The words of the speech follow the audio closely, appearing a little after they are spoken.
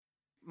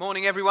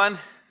Morning, everyone.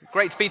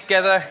 Great to be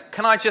together.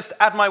 Can I just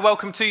add my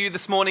welcome to you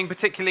this morning,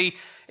 particularly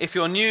if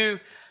you're new,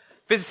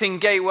 visiting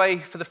Gateway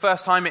for the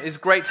first time. It is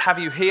great to have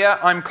you here.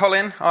 I'm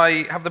Colin.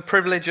 I have the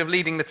privilege of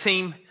leading the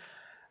team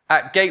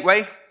at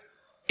Gateway.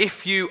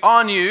 If you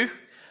are new,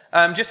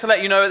 just to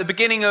let you know, at the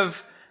beginning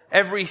of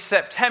every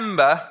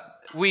September,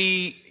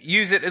 we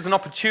use it as an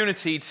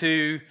opportunity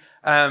to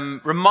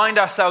remind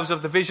ourselves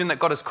of the vision that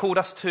God has called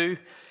us to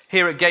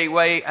here at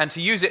Gateway, and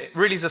to use it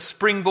really as a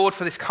springboard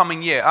for this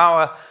coming year.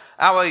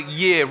 Our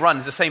year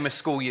runs the same as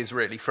school years,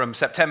 really, from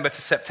September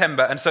to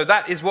September. And so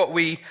that is what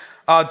we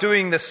are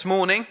doing this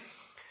morning.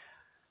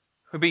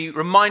 We'll be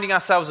reminding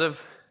ourselves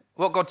of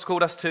what God's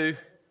called us to,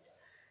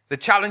 the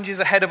challenges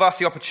ahead of us,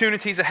 the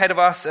opportunities ahead of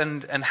us,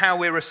 and how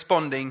we're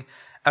responding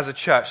as a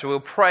church. So we'll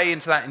pray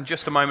into that in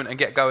just a moment and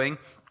get going.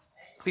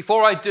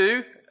 Before I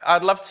do,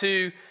 I'd love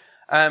to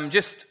I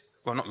just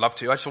want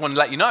to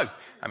let you know.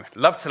 I'd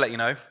love to let you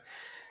know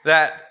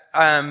that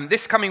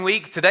this coming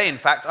week, today in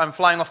fact, I'm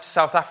flying off to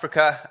South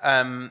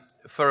Africa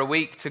for a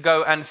week to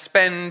go and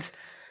spend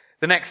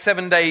the next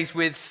 7 days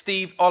with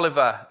Steve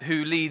Oliver,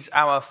 who leads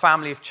our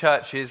family of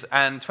churches,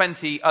 and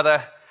 20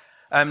 other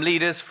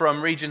leaders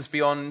from regions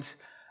beyond,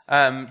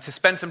 to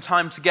spend some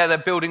time together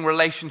building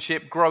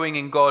relationship, growing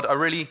in God. I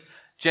really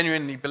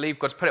genuinely believe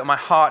God's put it on my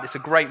heart. It's a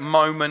great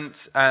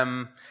moment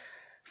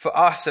for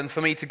us and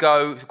for me to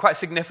go. It's quite a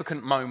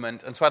significant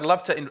moment. And so I'd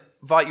love to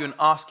invite you and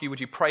ask you,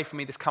 would you pray for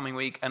me this coming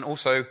week? And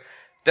also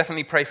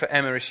definitely pray for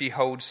Emma as she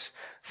holds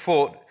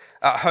fort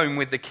at home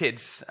with the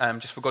kids,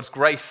 just for God's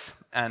grace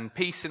and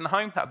peace in the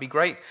home. That would be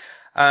great.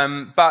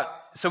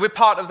 So we're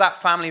part of that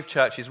family of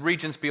churches,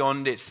 regions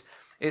beyond. It's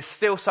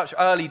still such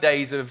early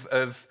days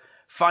of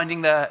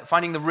finding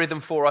the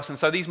rhythm for us. And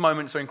so these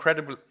moments are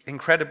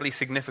incredibly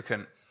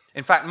significant.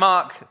 In fact,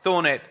 Mark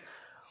Thornett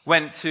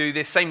went to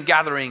this same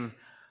gathering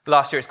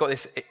last year.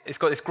 It's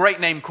got this great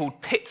name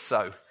called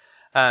Pitso,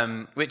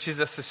 which is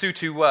a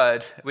Sesotho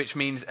word, which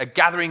means a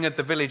gathering of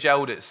the village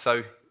elders.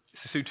 So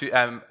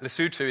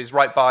Lesotho is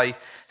right by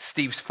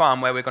Steve's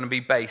farm where we're going to be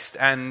based.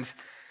 And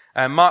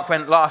Mark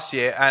went last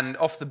year, and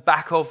off the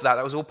back of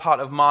that was all part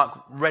of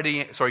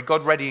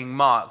God readying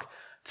Mark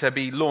to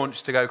be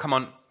launched, to go, come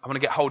on, I want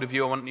to get hold of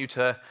you. I want you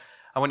to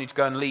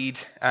go and lead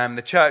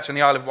the church on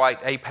the Isle of Wight,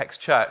 Apex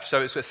Church.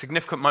 So it's a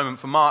significant moment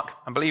for Mark.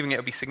 I'm believing it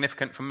will be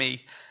significant for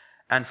me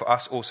and for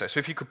us also. So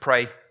if you could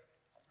pray,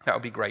 that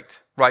would be great.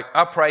 Right,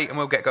 I'll pray and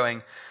we'll get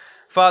going.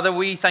 Father,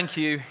 we thank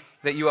you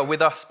that you are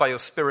with us by your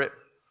Spirit.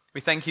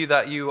 We thank you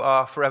that you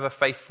are forever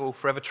faithful,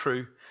 forever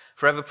true,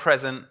 forever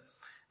present,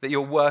 that you're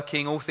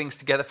working all things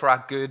together for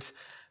our good,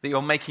 that you're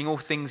making all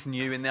things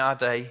new in our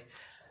day.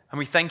 And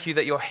we thank you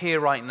that you're here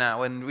right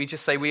now. And we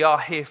just say we are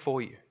here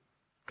for you.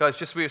 Guys,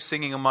 just as we were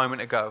singing a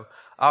moment ago,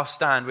 I'll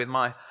stand with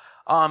my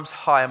arms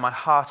high and my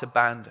heart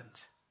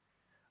abandoned,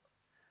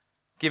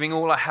 giving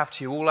all I have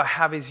to you. All I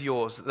have is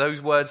yours.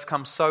 Those words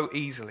come so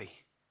easily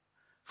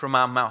from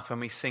our mouth when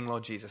we sing,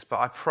 Lord Jesus.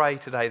 But I pray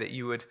today that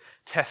you would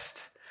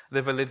test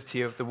the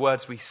validity of the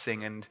words we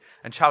sing and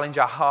challenge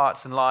our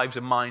hearts and lives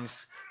and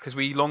minds, because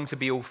we long to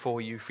be all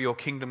for you, for your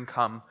kingdom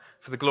come,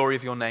 for the glory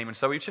of your name. And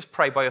so we just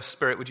pray by your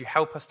Spirit, would you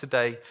help us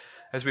today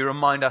as we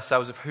remind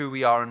ourselves of who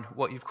we are and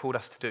what you've called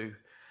us to do.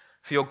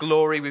 For your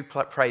glory, we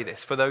pray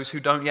this. For those who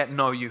don't yet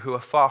know you, who are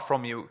far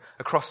from you,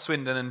 across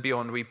Swindon and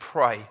beyond, we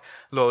pray,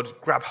 Lord,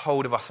 grab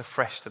hold of us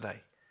afresh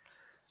today.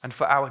 And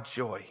for our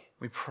joy,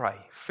 we pray,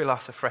 fill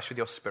us afresh with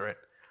your Spirit.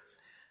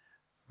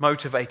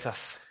 Motivate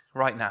us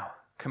right now.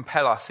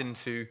 Compel us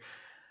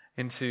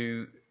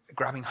into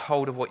grabbing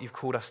hold of what you've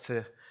called us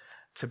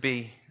to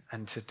be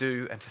and to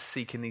do and to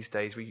seek in these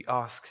days. We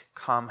ask,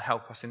 come,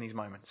 help us in these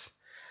moments.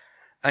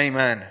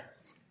 Amen.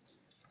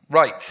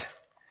 Right.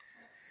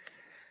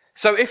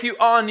 So if you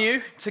are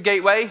new to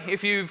Gateway,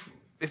 if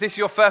this is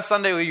your first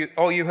Sunday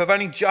or you have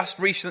only just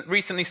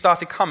recently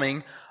started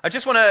coming, I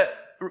just want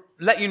to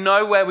let you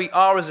know where we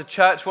are as a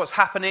church, what's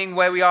happening,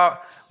 where we are,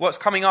 what's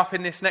coming up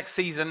in this next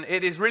season.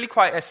 It is really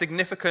quite a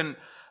significant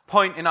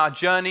point in our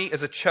journey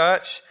as a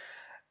church.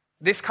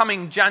 This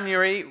coming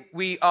January,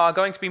 we are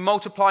going to be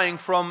multiplying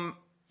from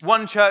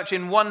one church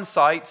in one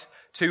site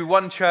to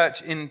one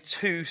church in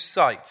 2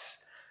 sites.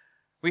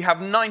 We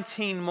have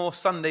 19 more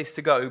Sundays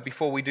to go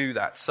before we do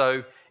that.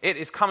 So it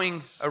is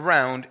coming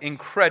around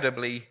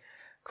incredibly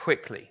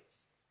quickly.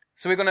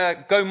 So we're going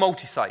to go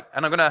multi-site,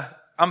 and I'm going to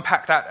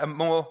unpack that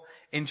more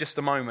in just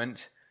a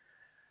moment.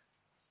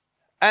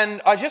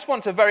 And I just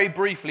want to very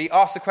briefly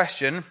ask the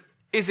question,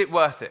 is it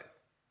worth it?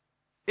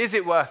 Is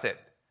it worth it?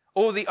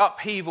 All the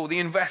upheaval, the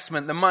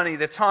investment, the money,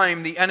 the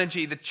time, the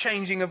energy, the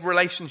changing of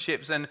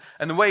relationships and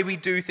the way we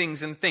do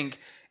things and think,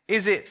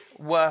 is it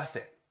worth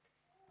it?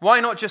 Why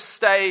not just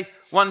stay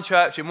one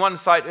church in one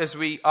site as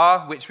we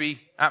are, which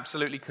we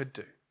absolutely could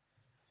do?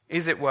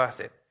 Is it worth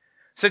it?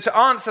 So to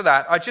answer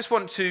that, I just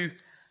want to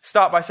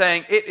start by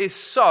saying it is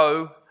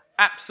so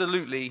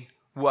absolutely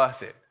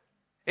worth it.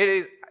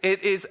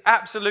 It is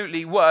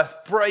absolutely worth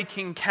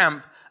breaking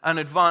camp and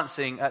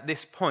advancing at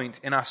this point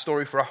in our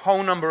story for a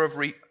whole number of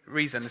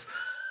reasons.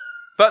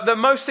 But the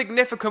most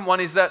significant one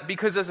is that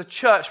because as a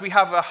church, we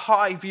have a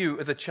high view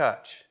of the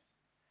church.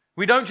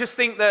 We don't just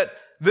think that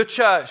the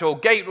church or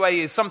Gateway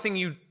is something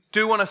you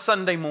do on a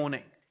Sunday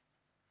morning.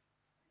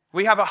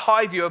 We have a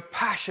high view, a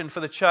passion for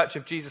the church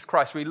of Jesus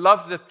Christ. We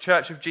love the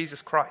church of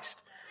Jesus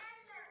Christ.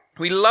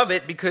 We love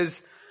it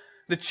because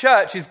the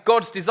church is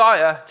God's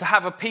desire to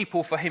have a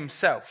people for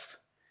himself.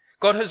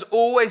 God has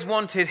always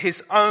wanted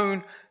his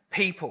own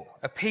people,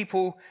 a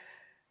people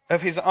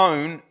of his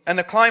own. And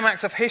the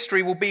climax of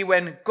history will be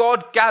when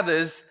God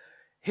gathers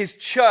his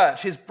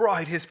church, his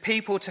bride, his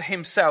people to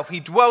himself.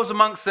 He dwells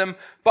amongst them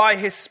by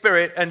his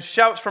Spirit and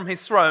shouts from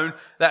his throne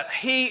that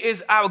he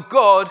is our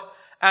God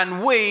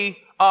and we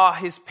are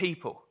his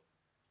people.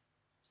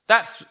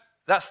 That's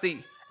the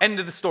end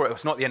of the story. Well,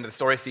 it's not the end of the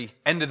story, it's the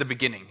end of the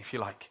beginning, if you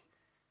like.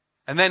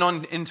 And then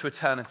on into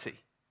eternity.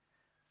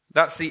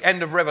 That's the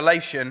end of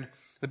Revelation,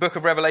 the book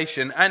of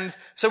Revelation. And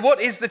so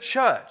what is the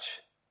church?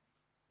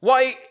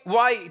 Why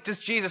does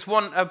Jesus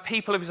want a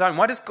people of his own?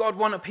 Why does God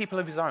want a people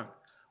of his own?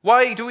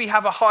 Why do we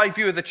have a high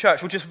view of the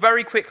church? Well, just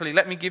very quickly,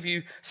 let me give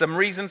you some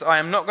reasons. I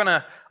am not going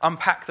to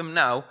unpack them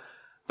now.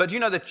 But you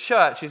know, the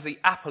church is the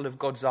apple of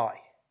God's eye.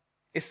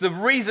 It's the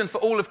reason for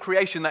all of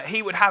creation that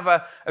he would have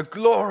a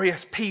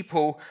glorious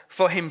people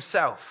for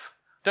himself.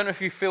 Don't know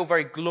if you feel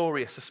very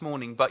glorious this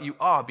morning, but you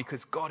are,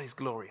 because God is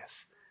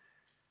glorious.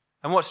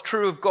 And what's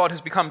true of God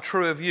has become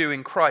true of you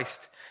in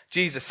Christ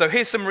Jesus. So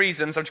here's some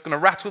reasons. I'm just going to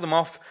rattle them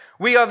off.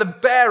 We are the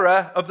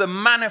bearer of the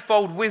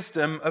manifold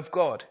wisdom of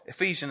God.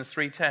 Ephesians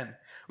 3:10.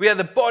 We are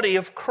the body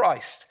of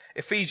Christ.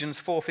 Ephesians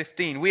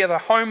 4:15. We are the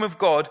home of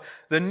God,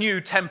 the new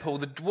temple,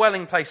 the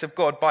dwelling place of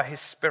God by his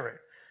Spirit.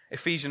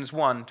 Ephesians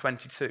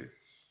 1:22.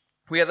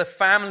 We are the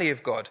family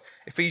of God.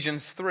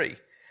 Ephesians 3.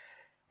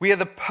 We are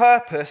the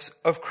purpose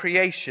of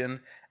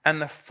creation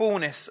and the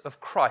fullness of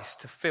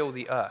Christ to fill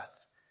the earth.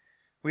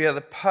 We are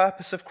the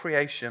purpose of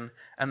creation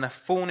and the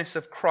fullness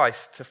of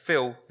Christ to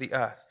fill the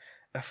earth.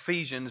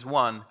 Ephesians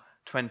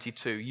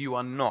 1:22. You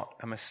are not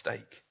a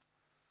mistake.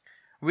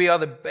 We are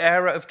the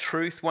bearer of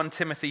truth. 1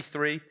 Timothy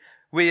 3.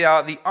 We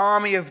are the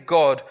army of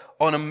God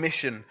on a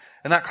mission.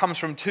 And that comes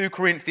from 2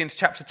 Corinthians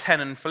chapter 10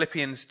 and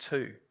Philippians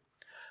 2.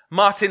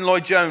 Martin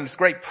Lloyd-Jones,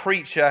 great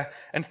preacher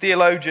and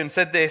theologian,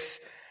 said this.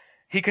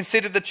 He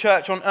considered the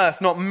church on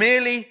earth not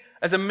merely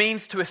as a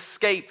means to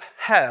escape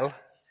hell,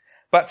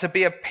 but to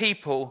be a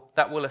people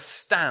that will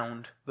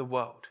astound the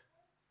world.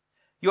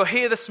 You're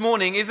here this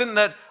morning, isn't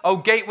that,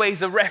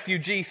 Gateway's a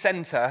refugee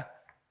centre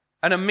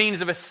and a means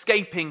of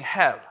escaping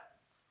hell.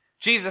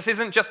 Jesus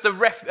isn't just a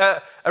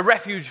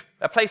refuge,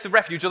 a place of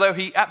refuge, although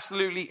he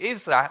absolutely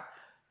is that.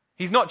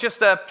 He's not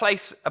just a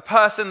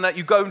person that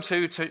you go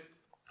to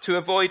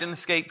avoid and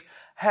escape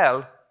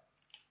hell.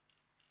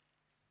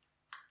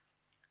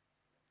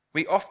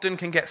 We often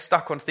can get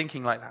stuck on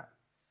thinking like that.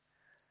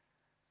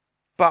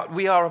 But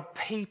we are a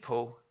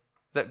people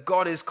that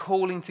God is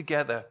calling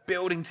together,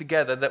 building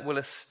together, that will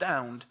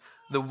astound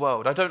the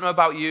world. I don't know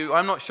about you.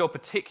 I'm not sure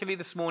particularly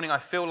this morning. I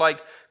feel like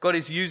God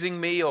is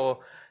using me or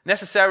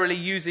necessarily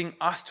using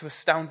us to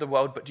astound the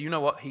world. But do you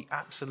know what? He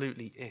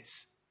absolutely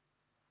is.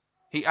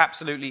 He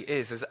absolutely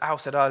is. As Al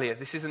said earlier,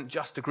 this isn't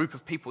just a group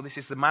of people. This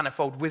is the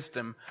manifold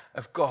wisdom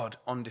of God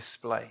on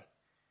display.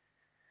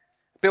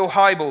 Bill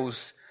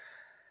Hybels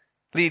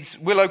leads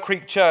Willow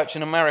Creek Church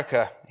in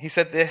America. He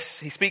said this.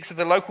 He speaks of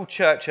the local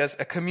church as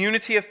a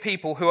community of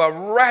people who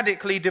are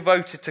radically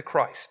devoted to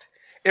Christ,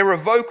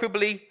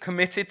 irrevocably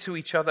committed to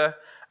each other,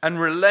 and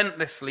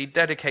relentlessly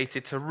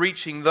dedicated to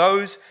reaching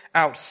those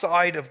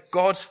outside of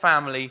God's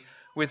family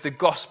with the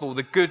gospel,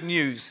 the good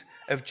news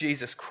of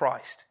Jesus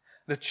Christ.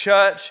 The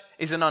church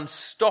is an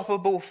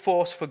unstoppable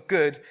force for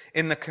good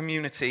in the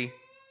community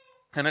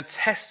and a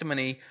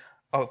testimony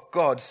of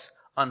God's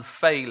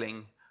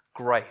unfailing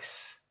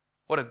grace.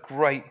 What a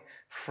great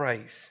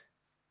phrase.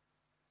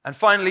 And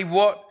finally,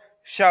 what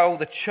shall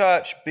the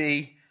church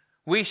be?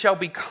 We shall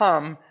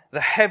become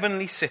the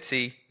heavenly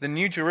city, the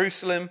New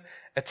Jerusalem,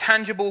 a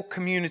tangible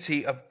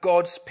community of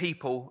God's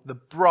people, the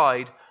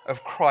bride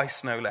of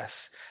Christ no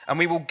less. And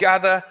we will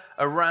gather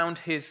around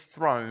his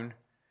throne,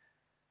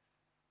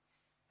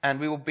 and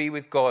we will be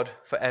with God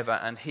forever,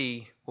 and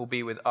he will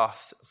be with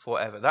us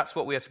forever. That's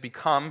what we are to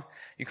become.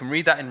 You can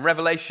read that in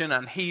Revelation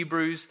and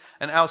Hebrews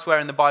and elsewhere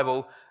in the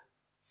Bible.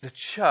 The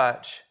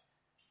church,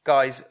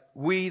 guys,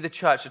 we the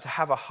church are to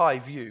have a high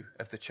view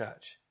of the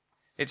church.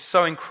 It's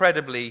so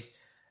incredibly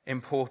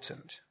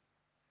important.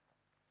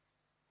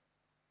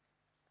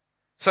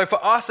 So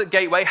for us at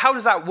Gateway, how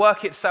does that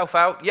work itself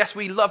out? Yes,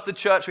 we love the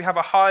church. We have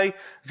a high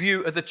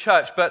view of the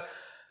church. But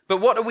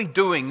what are we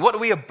doing? What are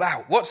we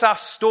about? What's our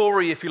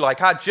story, if you like,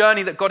 our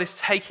journey that God is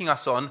taking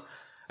us on?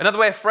 Another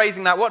way of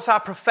phrasing that, what's our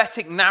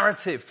prophetic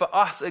narrative for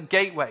us at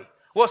Gateway?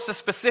 What's the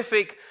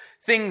specific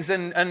things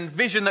and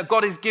vision that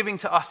God is giving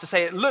to us to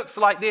say it looks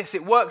like this,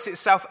 it works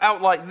itself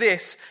out like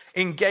this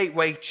in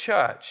Gateway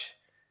Church?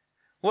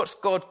 What's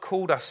God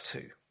called us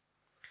to?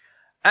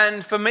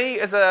 And for me,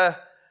 as a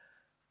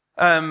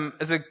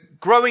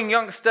growing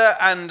youngster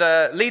and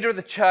leader of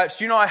the church,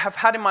 do you know, I have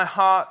had in my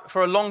heart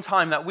for a long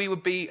time that we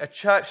would be a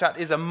church that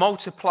is a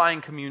multiplying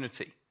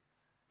community.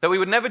 That we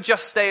would never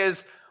just stay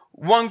as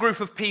one group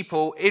of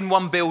people in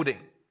one building,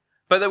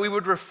 but that we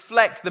would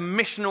reflect the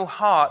missional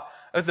heart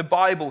of the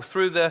Bible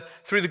through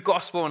the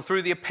gospel and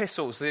through the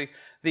epistles,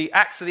 the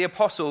Acts of the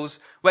Apostles,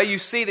 where you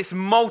see this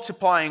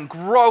multiplying,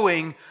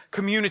 growing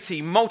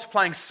community,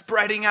 multiplying,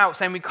 spreading out,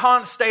 saying we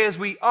can't stay as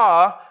we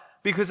are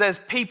because there's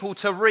people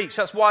to reach.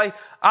 That's why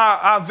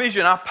our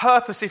vision, our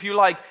purpose, if you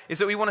like, is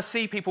that we want to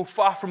see people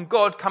far from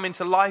God come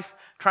into life,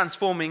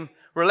 transforming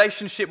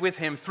relationship with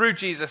Him through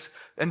Jesus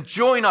and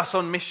join us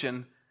on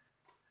mission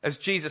as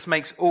Jesus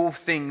makes all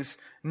things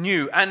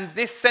new. And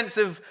this sense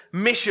of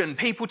mission,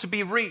 people to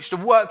be reached, a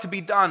work to be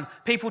done,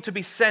 people to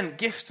be sent,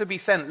 gifts to be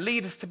sent,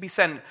 leaders to be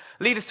sent,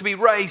 leaders to be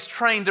raised,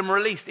 trained and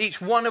released,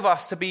 each one of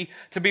us to be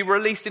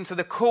released into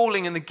the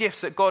calling and the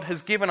gifts that God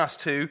has given us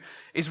to,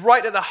 is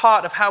right at the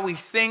heart of how we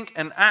think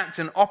and act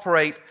and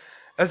operate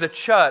as a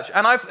church.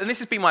 And this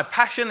has been my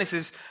passion, this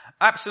is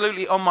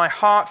absolutely on my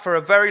heart for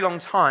a very long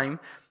time.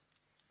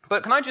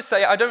 But can I just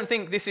say, I don't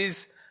think this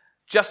is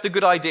just a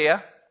good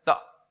idea that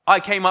I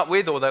came up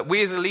with or that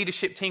we as a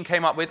leadership team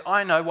came up with.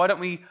 I know, why don't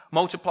we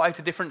multiply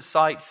to different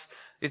sites?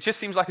 It just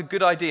seems like a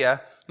good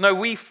idea. No,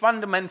 we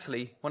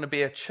fundamentally want to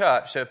be a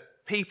church, a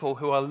people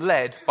who are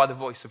led by the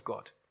voice of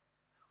God.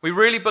 We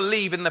really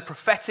believe in the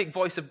prophetic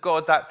voice of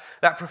God,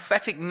 that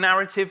prophetic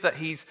narrative that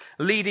He's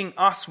leading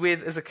us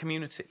with as a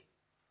community.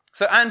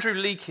 So Andrew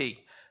Leakey,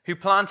 who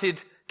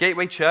planted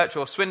Gateway Church,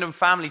 or Swindon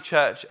Family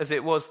Church as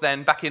it was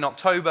then, back in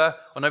October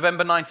or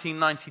November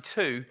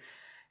 1992,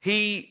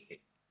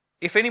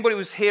 if anybody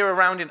was here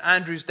around in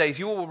Andrew's days,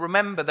 you will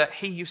remember that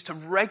he used to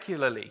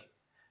regularly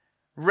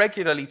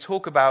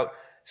talk about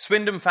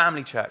Swindon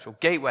Family Church, or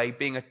Gateway,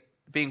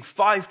 being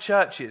 5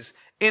 churches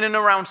in and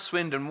around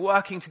Swindon,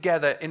 working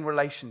together in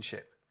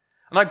relationship.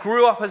 And I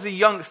grew up as a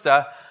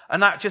youngster,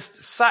 and that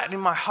just sat in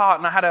my heart,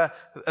 and I had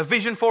a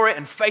vision for it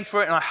and faith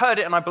for it, and I heard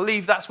it, and I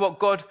believed that's what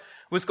God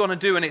was going to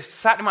do, and it's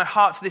sat in my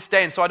heart to this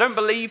day. And so I don't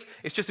believe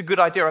it's just a good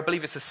idea. I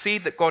believe it's a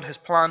seed that God has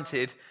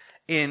planted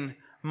in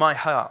my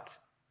heart.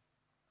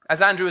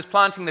 As Andrew was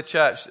planting the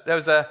church, there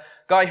was a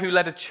guy who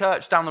led a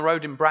church down the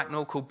road in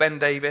Bracknell called Ben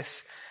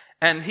Davis,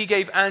 and he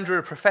gave Andrew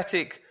a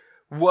prophetic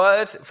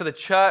word for the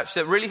church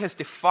that really has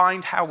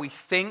defined how we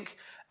think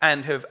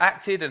and have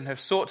acted and have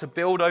sought to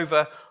build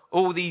over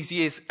all these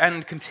years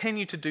and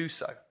continue to do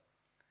so.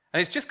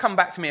 And it's just come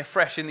back to me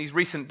afresh in these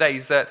recent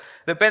days that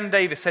Ben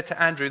Davis said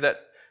to Andrew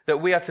that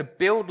we are to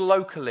build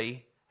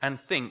locally and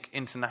think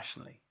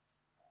internationally.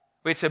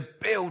 We're to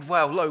build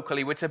well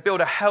locally. We're to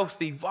build a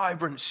healthy,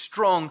 vibrant,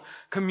 strong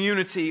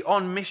community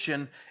on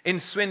mission in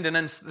Swindon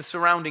and the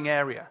surrounding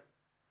area.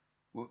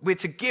 We're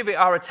to give it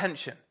our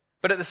attention,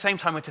 but at the same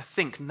time we're to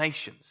think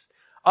nations,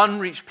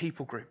 unreached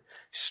people group,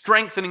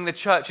 strengthening the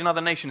church in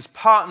other nations,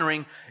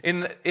 partnering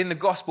in the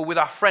gospel with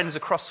our friends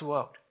across the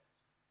world.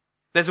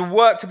 There's a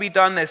work to be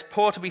done, there's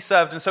poor to be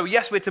served. And so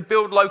yes, we're to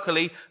build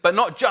locally, but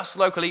not just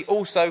locally,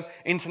 also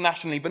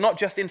internationally. But not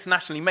just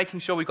internationally,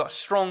 making sure we've got a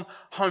strong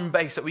home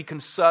base that we can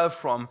serve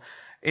from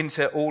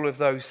into all of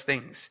those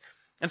things.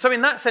 And so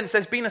in that sense,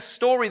 there's been a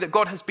story that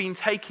God has been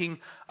taking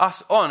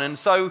us on. And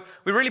so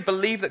we really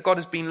believe that God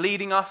has been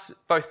leading us,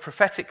 both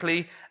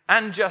prophetically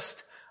and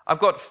just, I've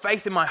got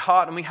faith in my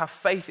heart, and we have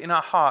faith in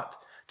our heart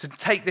to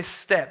take this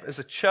step as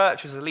a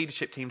church, as a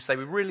leadership team, to say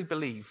we really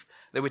believe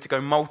that we're to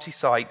go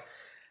multi-site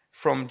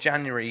from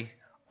January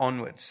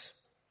onwards.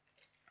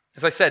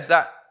 As I said,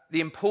 that the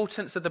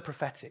importance of the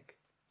prophetic,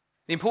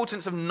 the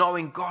importance of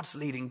knowing God's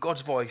leading,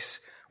 God's voice,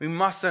 we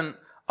mustn't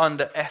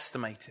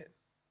underestimate it.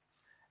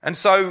 And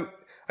so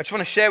I just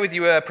want to share with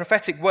you a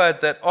prophetic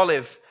word that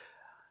Olive,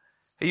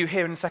 are you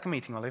here in the second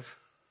meeting, Olive?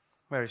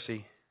 Where is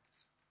she?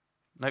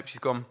 Nope, she's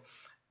gone.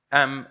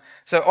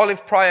 So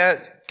Olive Pryor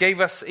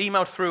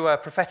emailed through a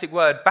prophetic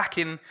word back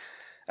in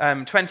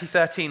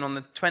 2013 on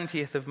the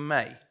 20th of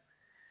May.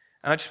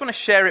 And I just want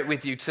to share it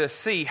with you to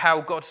see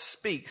how God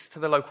speaks to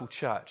the local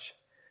church,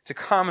 to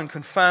come and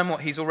confirm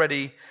what He's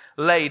already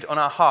laid on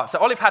our hearts. So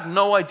Olive had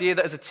no idea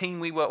that as a team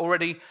we were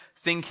already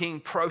thinking,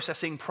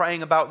 processing,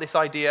 praying about this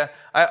idea.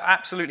 I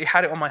absolutely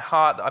had it on my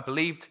heart that I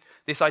believed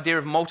this idea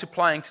of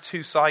multiplying to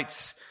 2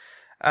 sites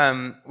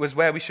was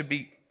where we should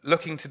be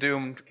looking to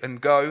do and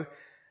go.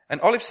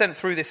 And Olive sent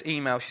through this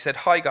email. She said,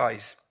 "Hi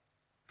guys,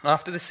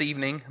 after this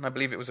evening," and I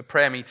believe it was a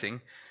prayer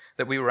meeting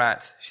that we were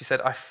at, she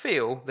said, "I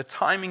feel the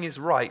timing is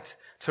right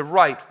to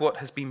write what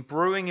has been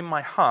brewing in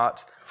my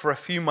heart for a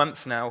few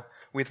months now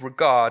with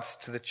regards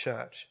to the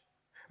church.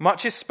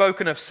 Much is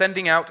spoken of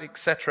sending out,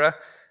 etc.,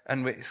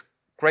 and it's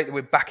great that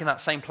we're back in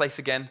that same place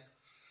again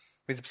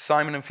with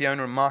Simon and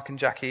Fiona and Mark and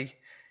Jackie,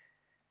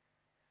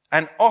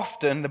 and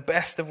often the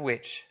best of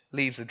which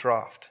leaves a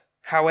draft.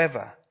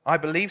 However, I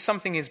believe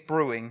something is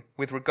brewing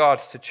with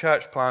regards to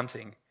church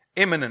planting,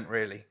 imminent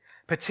really,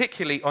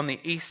 particularly on the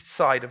east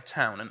side of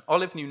town." And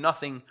Olive knew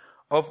nothing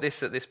of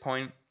this at this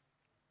point.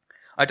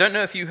 "I don't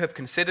know if you have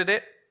considered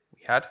it."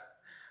 We had.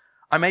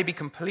 "I may be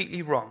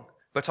completely wrong,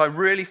 but I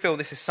really feel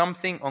this is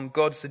something on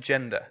God's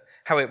agenda.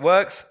 How it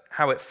works,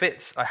 how it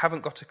fits, I haven't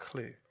got a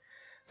clue.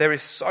 There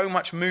is so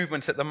much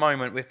movement at the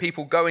moment with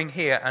people going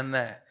here and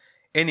there.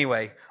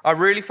 Anyway, I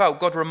really felt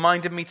God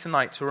reminded me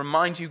tonight to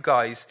remind you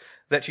guys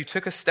that you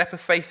took a step of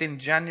faith in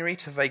January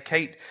to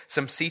vacate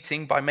some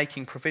seating by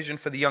making provision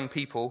for the young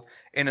people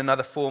in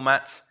another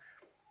format.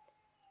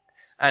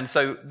 And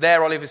so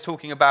there Olive is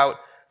talking about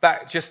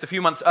back just a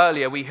few months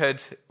earlier, we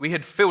had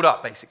filled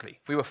up basically.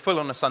 We were full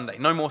on a Sunday,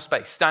 no more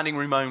space, standing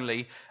room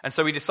only. And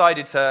so we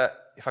decided to,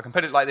 if I can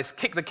put it like this,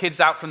 kick the kids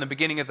out from the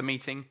beginning of the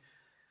meeting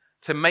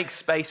to make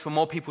space for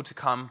more people to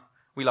come.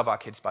 We love our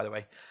kids, by the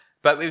way.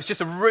 But it was just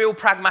a real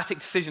pragmatic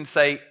decision to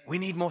say, we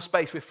need more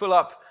space, we're full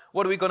up.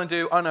 What are we going to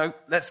do? Oh no,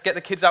 let's get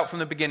the kids out from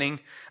the beginning.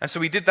 And so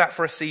we did that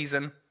for a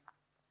season.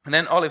 And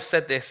then Olive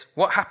said this,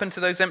 what happened to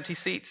those empty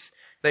seats?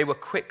 They were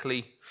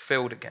quickly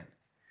filled again.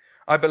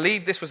 I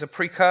believe this was a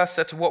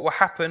precursor to what will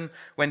happen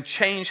when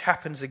change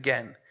happens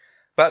again.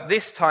 But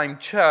this time,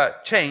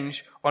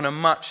 change on a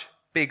much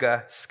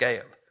bigger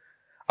scale.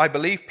 I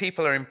believe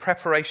people are in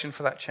preparation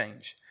for that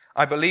change.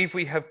 I don't believe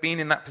we've been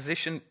in that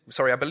position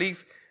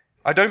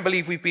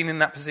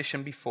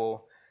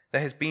before.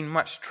 There has been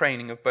much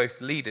training of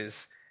both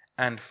leaders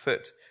and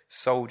foot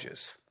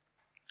soldiers.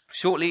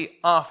 Shortly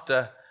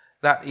after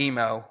that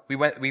email,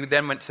 we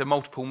then went to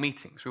multiple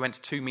meetings. We went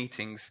to 2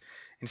 meetings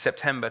in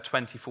September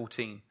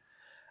 2014.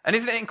 And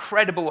isn't it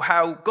incredible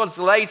how God's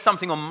laid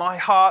something on my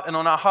heart and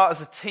on our heart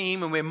as a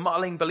team, and we're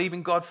mulling,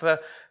 believing God for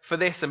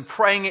this and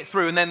praying it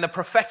through, and then the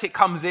prophetic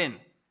comes in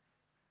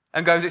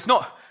and goes, it's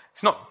not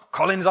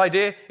Colin's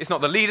idea, it's not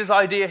the leader's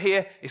idea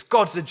here, it's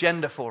God's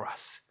agenda for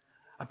us.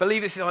 I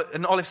believe this is,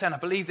 and Olive saying, I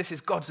believe this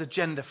is God's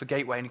agenda for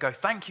Gateway. And you go,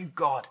 thank you,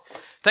 God.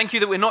 Thank you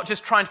that we're not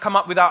just trying to come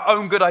up with our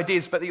own good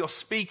ideas, but that you're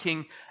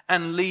speaking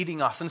and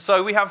leading us. And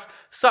so we have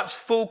such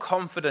full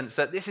confidence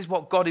that this is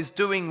what God is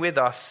doing with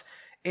us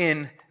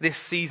in this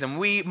season.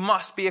 We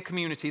must be a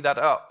community that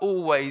are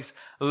always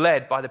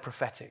led by the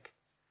prophetic.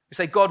 We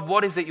say, God,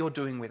 what is it you're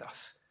doing with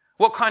us?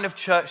 What kind of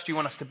church do you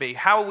want us to be?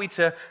 How are we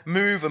to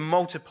move and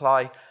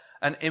multiply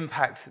and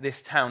impact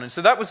this town? And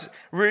so that was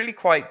really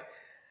quite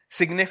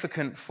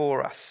significant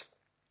for us.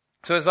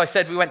 So as I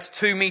said, we went to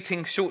 2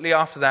 meetings shortly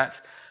after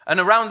that.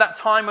 And around that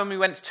time when we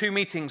went to 2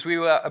 meetings, we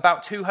were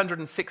about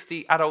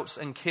 260 adults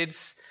and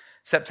kids,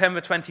 September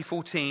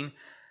 2014.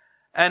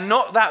 And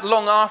not that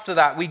long after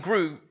that, we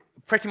grew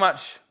pretty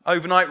much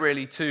overnight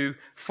really to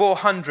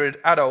 400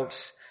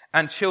 adults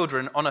and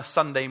children on a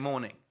Sunday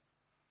morning.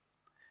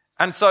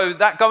 And so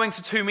that going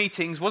to 2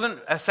 meetings wasn't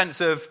a sense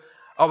of,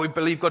 oh, we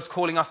believe God's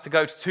calling us to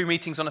go to 2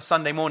 meetings on a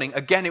Sunday morning.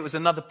 Again, it was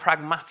another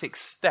pragmatic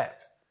step.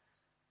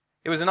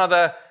 It was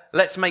another,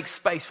 let's make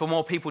space for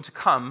more people to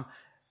come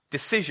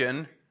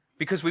decision,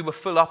 because we were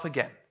full up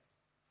again.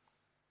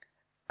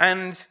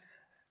 And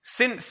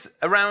since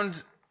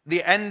around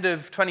the end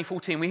of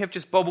 2014, we have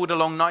just bobbled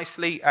along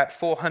nicely at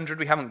 400.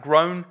 We haven't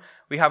grown,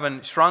 we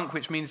haven't shrunk,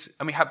 which means,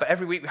 but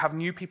every week we have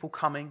new people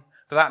coming.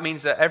 But that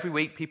means that every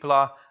week people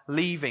are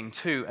leaving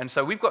too. And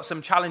so we've got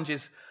some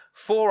challenges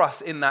for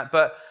us in that.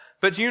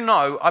 But you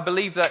know, I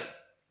believe that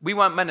we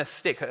weren't meant to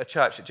stick at a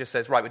church that just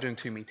says, right, we're doing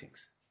 2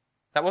 meetings.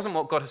 That wasn't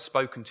what God has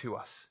spoken to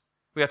us.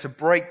 We had to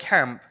break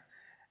camp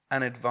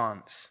and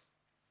advance.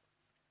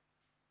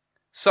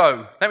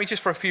 So, let me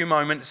just for a few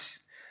moments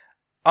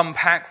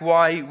unpack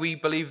why we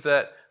believe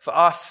that for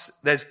us,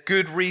 there's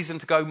good reason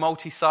to go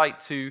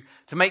multi-site, to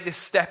make this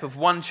step of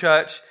one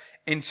church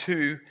in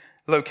 2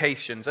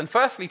 locations. And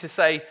firstly to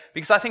say,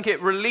 because I think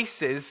it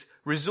releases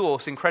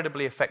resource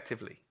incredibly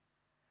effectively.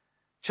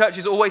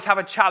 Churches always have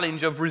a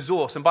challenge of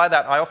resource, and by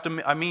that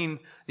I mean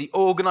the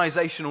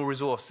organizational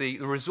resource, the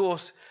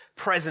resource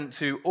present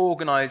to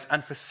organize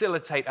and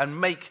facilitate and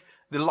make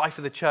the life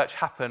of the church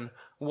happen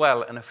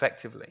well and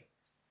effectively.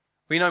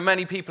 We know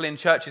many people in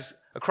churches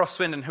across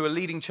Swindon who are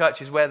leading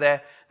churches where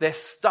they're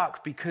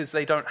stuck because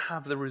they don't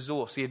have the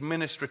resource, the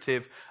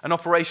administrative and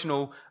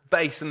operational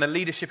base and the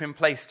leadership in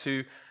place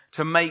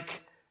to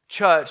make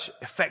church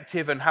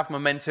effective and have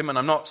momentum. And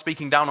I'm not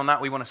speaking down on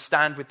that. We want to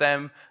stand with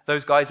them.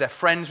 Those guys, they're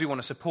friends. We want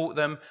to support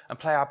them and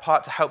play our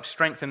part to help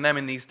strengthen them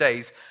in these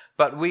days.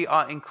 But we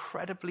are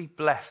incredibly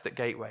blessed at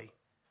Gateway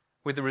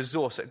with the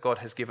resource that God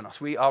has given us.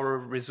 We are a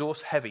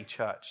resource-heavy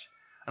church.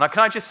 And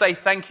can I just say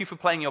thank you for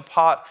playing your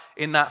part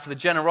in that, for the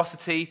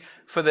generosity,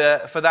 for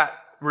that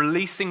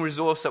releasing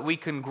resource that we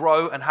can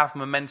grow and have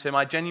momentum.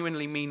 I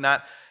genuinely mean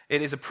that.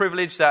 It is a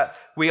privilege that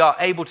we are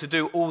able to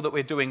do all that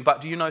we're doing.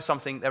 But do you know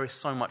something? There is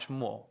so much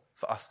more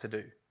for us to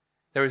do.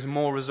 There is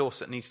more resource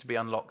that needs to be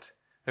unlocked.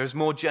 There is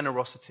more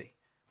generosity,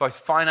 both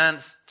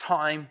finance,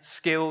 time,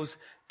 skills,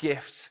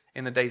 gifts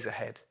in the days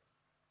ahead.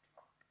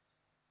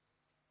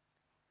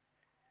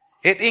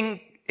 It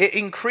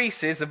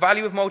increases, the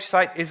value of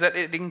multi-site is that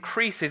it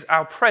increases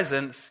our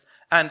presence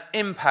and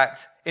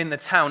impact in the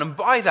town. And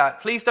by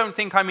that, please don't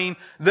think I mean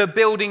the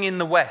building in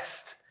the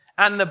west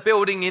and the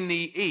building in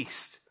the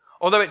east.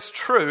 Although it's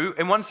true,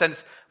 in one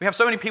sense, we have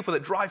so many people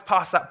that drive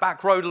past that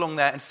back road along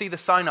there and see the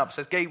sign up that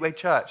says Gateway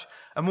Church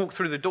and walk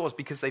through the doors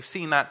because they've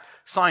seen that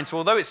sign. So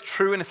although it's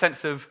true in a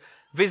sense of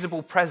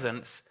visible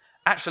presence,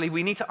 actually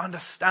we need to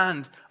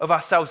understand of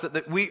ourselves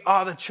that we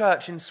are the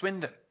church in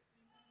Swindon.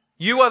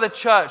 You are the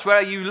church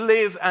where you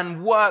live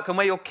and work and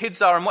where your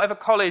kids are and whatever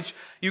college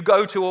you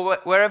go to or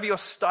wherever you're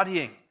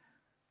studying.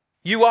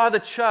 You are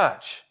the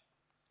church.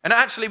 And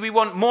actually, we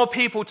want more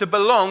people to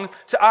belong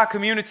to our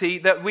community,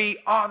 that we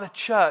are the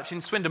church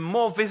in Swindon,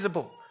 more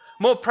visible,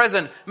 more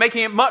present,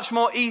 making it much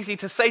more easy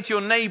to say to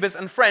your neighbours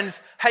and friends,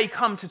 hey,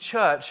 come to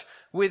church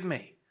with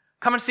me.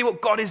 Come and see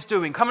what God is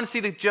doing. Come and see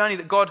the journey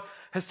that God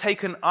has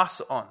taken us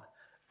on.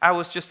 Al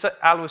was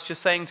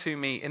just saying to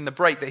me in the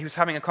break that he was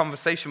having a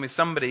conversation with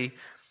somebody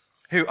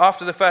who,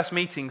 after the first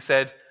meeting,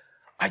 said,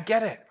 I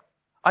get it.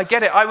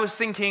 I was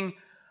thinking,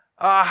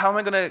 how am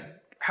I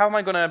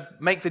going to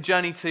make the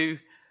journey to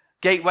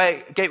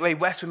Gateway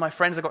West with my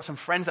friends? I've got some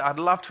friends that I'd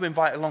love to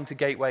invite along to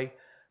Gateway,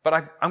 but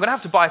I'm going to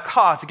have to buy a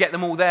car to get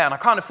them all there, and I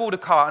can't afford a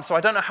car, and so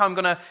I don't know how I'm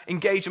going to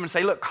engage them and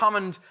say, look, come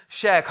and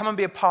share, come and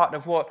be a part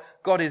of what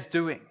God is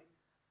doing.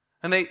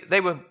 And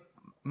they were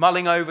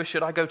mulling over,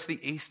 should I go to the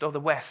east or the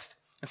west?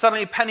 And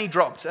suddenly a penny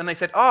dropped, and they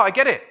said, I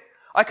get it.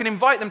 I can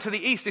invite them to the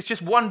east. It's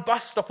just one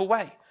bus stop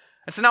away.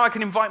 And so now I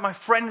can invite my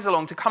friends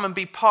along to come and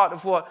be part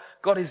of what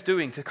God is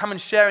doing, to come and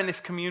share in this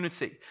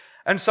community.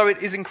 And so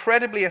it is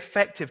incredibly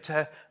effective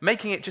to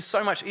making it just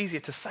so much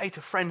easier to say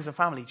to friends and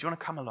family, do you want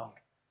to come along?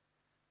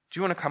 Do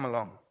you want to come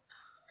along?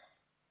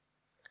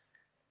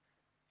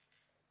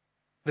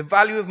 The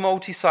value of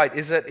multi-site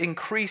is that it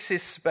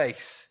increases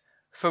space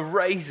for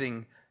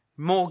raising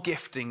more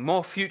gifting,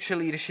 more future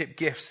leadership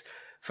gifts,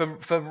 for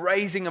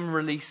raising and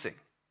releasing.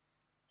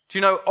 Do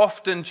you know,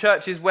 often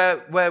churches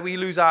where we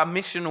lose our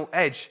missional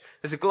edge,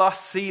 there's a glass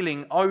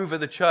ceiling over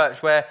the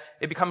church where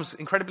it becomes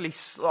incredibly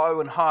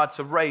slow and hard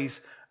to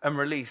raise and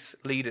release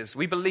leaders.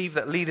 We believe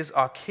that leaders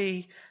are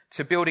key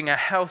to building a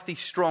healthy,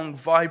 strong,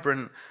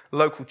 vibrant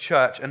local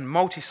church, and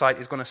multi-site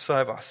is going to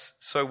serve us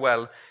so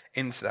well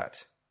into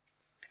that.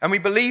 And we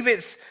believe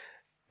it's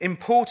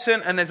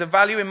important and there's a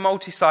value in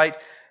multi-site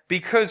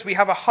because we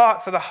have a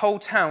heart for the whole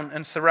town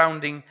and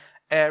surrounding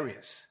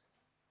areas.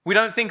 We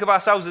don't think of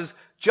ourselves as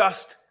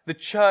just the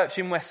church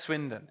in West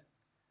Swindon,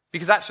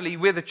 because actually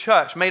we're the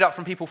church made up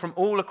from people from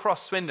all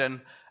across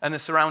Swindon and the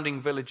surrounding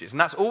villages.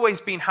 And that's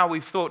always been how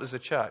we've thought as a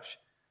church.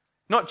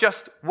 Not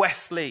just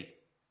Westlea,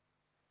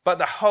 but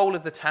the whole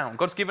of the town.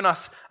 God's given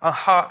us a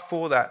heart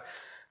for that.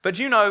 But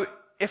you know,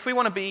 if we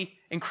want to be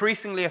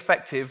increasingly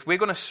effective, we're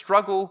going to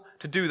struggle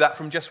to do that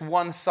from just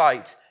one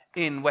site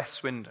in West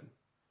Swindon.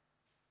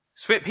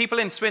 People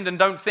in Swindon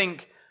don't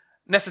think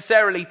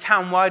necessarily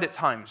town-wide at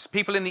times.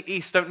 People in the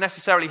east don't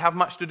necessarily have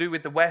much to do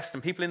with the west,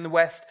 and people in the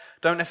west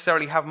don't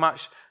necessarily have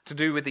much to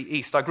do with the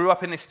east. I grew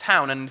up in this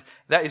town, and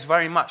that is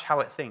very much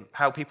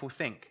how people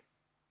think.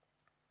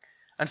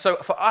 And so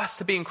for us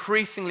to be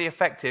increasingly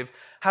effective,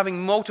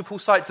 having multiple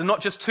sites, and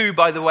not just two,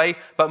 by the way,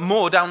 but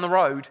more down the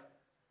road,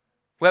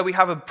 where we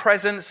have a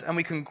presence and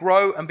we can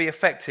grow and be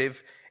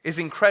effective, is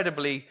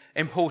incredibly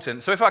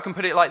important. So if I can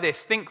put it like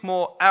this, think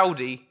more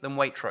Aldi than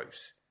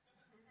Waitrose.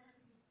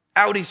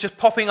 Aldi's just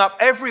popping up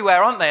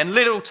everywhere, aren't they? And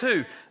Lidl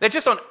too. They're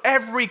just on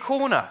every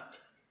corner.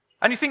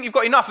 And you think you've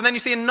got enough, and then you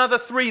see another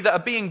 3 that are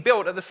being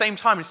built at the same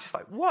time. It's just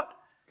like, what?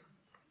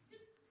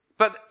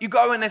 But you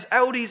go and there's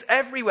Aldi's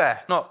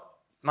everywhere. Not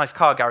nice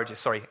car garages,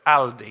 sorry,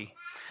 Aldi.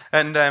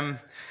 And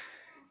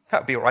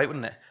that'd be all right,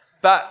 wouldn't it?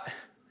 But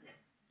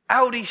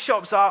Aldi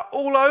shops are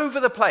all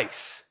over the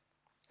place.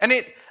 And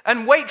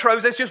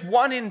Waitrose, there's just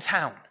one in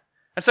town.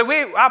 And so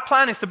our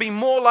plan is to be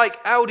more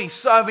like Aldi,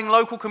 serving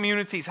local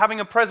communities,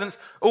 having a presence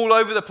all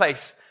over the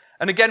place.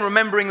 And again,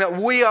 remembering that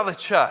we are the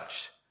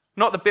church,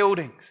 not the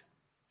buildings.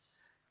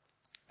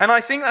 And I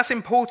think that's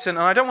important,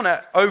 and I don't want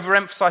to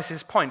overemphasize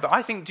this point, but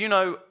I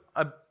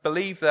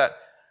believe that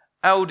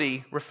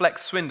Aldi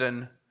reflects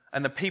Swindon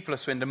and the people of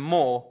Swindon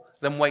more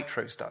than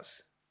Waitrose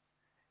does.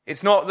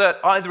 It's not that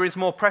either is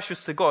more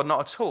precious to God,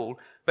 not at all,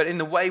 but in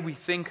the way we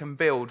think and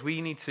build,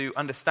 we need to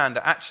understand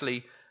that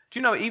actually, do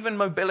you know, even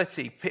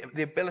mobility,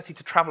 the ability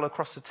to travel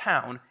across the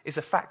town, is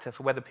a factor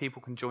for whether people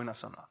can join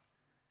us or not.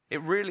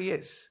 It really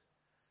is.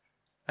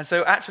 And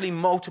so actually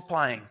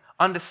multiplying,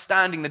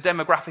 understanding the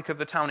demographic of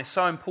the town is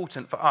so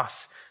important for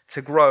us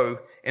to grow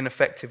in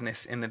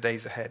effectiveness in the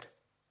days ahead.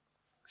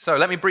 So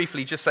let me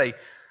briefly just say,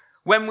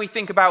 when we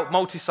think about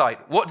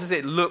multi-site, what does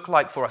it look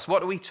like for us?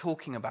 What are we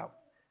talking about?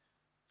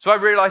 So I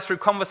realized through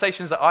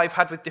conversations that I've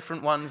had with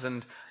different ones,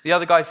 and the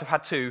other guys have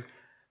had too,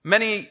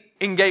 many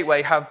in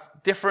Gateway have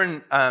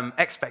different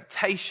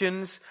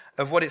expectations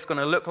of what it's going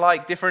to look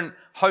like, different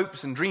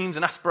hopes and dreams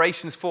and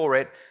aspirations for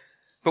it.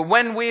 But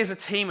when we as a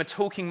team are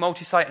talking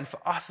multi-site, and for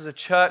us as a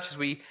church, as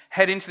we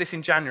head into this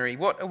in January,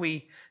 what are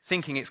we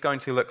thinking it's going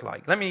to look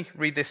like? Let me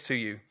read this to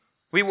you.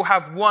 We will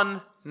have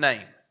one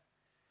name,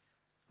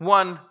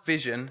 one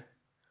vision,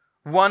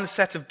 one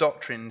set of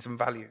doctrines and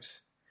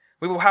values.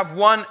 We will have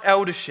one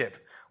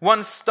eldership,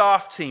 one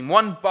staff team,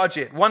 one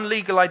budget, one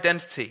legal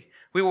identity.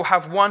 We will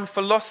have one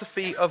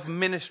philosophy of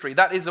ministry.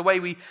 That is the way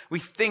we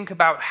think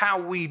about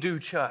how we do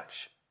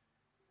church.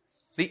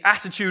 The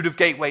attitude of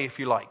Gateway, if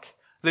you like.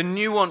 The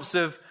nuance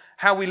of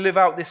how we live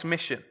out this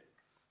mission.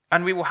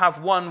 And we will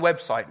have one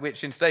website,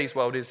 which in today's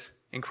world is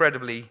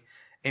incredibly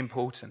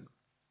important.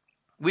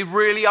 we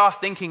really are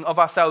thinking of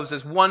ourselves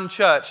as one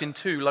church in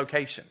two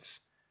locations.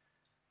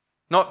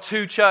 Not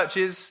two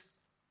churches,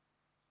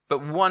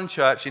 but one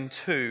church in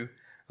two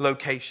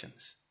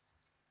locations.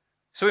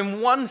 So in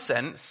one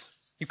sense,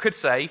 you could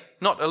say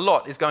not a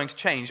lot is going to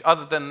change,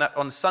 other than that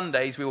on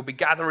Sundays we will be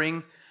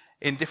gathering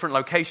in different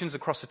locations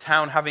across the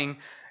town, having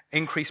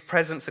increased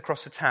presence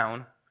across the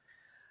town.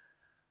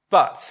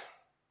 But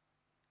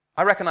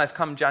I recognize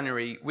come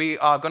January, we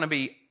are going to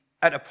be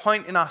at a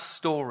point in our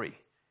story,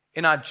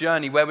 in our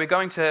journey, where we're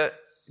going to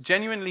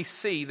genuinely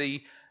see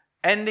the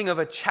ending of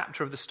a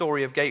chapter of the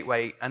story of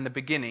Gateway and the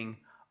beginning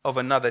of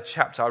another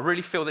chapter. I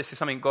really feel this is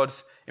something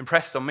God's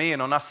impressed on me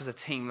and on us as a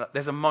team. That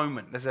there's a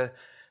moment, there's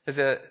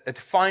a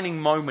defining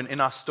moment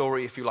in our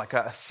story, if you like,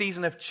 a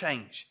season of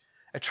change,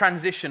 a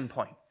transition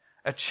point,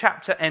 a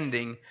chapter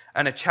ending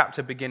and a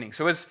chapter beginning.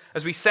 So as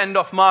we send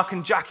off Mark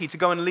and Jackie to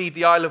go and lead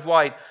the Isle of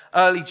Wight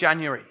early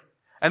January,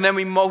 and then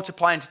we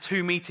multiply into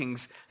 2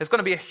 meetings, there's going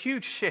to be a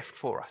huge shift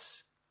for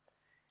us.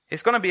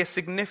 It's going to be a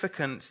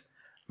significant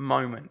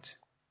moment.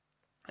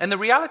 And the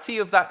reality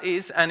of that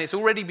is, and it's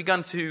already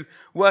begun to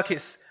work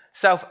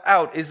itself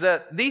out, is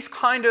that these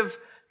kind of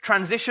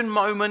transition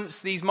moments,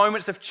 these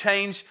moments of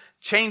change,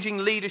 changing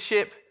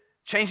leadership,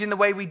 changing the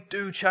way we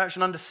do church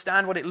and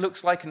understand what it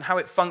looks like and how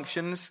it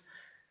functions.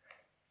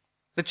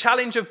 The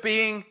challenge of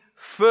being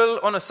full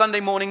on a Sunday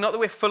morning, not that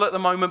we're full at the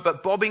moment,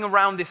 but bobbing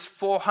around this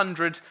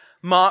 400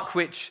 mark,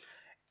 which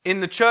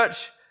in the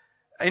church,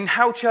 in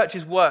how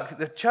churches work,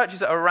 the churches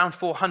that are around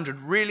 400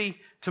 really,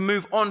 to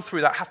move on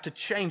through that, have to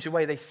change the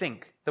way they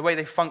think, the way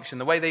they function,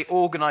 the way they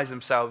organize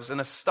themselves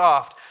and are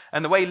staffed,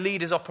 and the way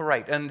leaders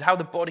operate, and how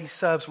the body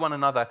serves one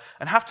another,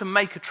 and have to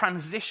make a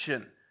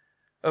transition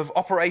of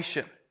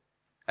operation.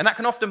 And that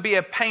can often be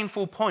a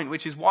painful point,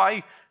 which is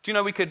why,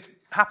 we could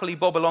happily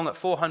bob along at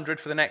 400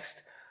 for the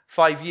next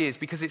 5 years,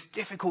 because it's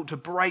difficult to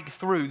break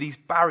through these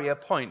barrier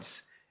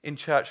points in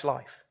church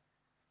life.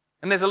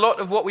 And there's a lot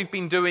of what we've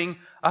been doing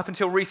up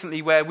until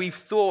recently where we've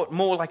thought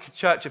more like a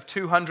church of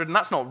 200, and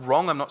that's not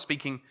wrong. I'm not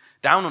speaking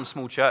down on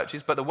small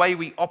churches, but the way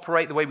we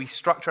operate, the way we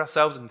structure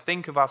ourselves and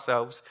think of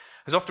ourselves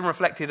has often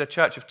reflected a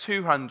church of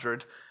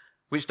 200,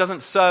 which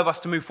doesn't serve us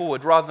to move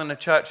forward, rather than a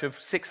church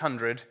of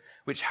 600,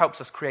 which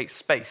helps us create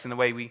space in the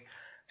way we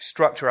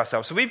structure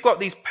ourselves. So we've got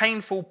these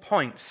painful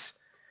points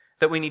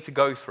that we need to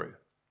go through.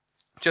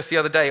 Just the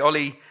other day,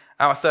 Ollie,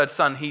 our third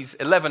son, he's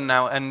 11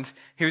 now, and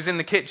he was in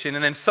the kitchen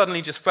and then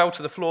suddenly just fell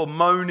to the floor,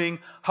 moaning,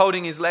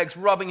 holding his legs,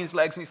 rubbing his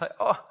legs, and he's like,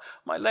 oh,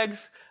 my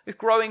legs, it's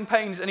growing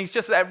pains, and he's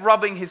just there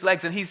rubbing his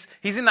legs, and he's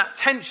in that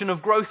tension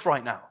of growth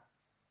right now.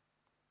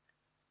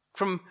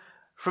 From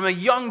a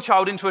young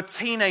child into a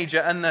teenager,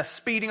 and the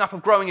speeding up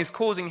of growing is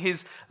causing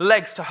his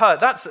legs to hurt.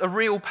 That's a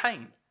real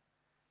pain.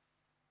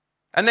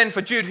 And then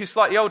for Jude, who's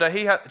slightly older,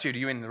 Jude, are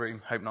you in the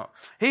room? Hope not.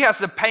 He has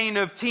the pain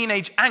of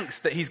teenage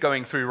angst that he's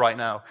going through right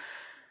now.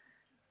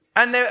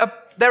 And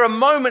there are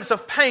moments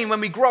of pain when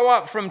we grow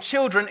up from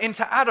children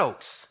into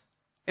adults.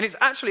 And it's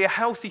actually a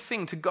healthy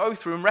thing to go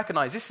through and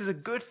recognize this is a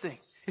good thing.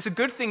 It's a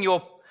good thing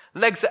your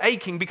legs are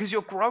aching because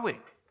you're growing.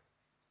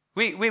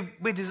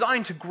 We're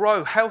designed to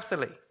grow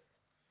healthily.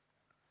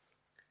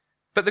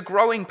 But the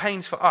growing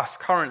pains for us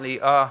currently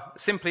are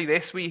simply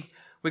this. We're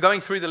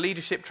going through the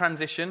leadership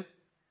transition.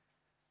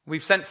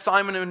 We've sent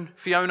Simon and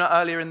Fiona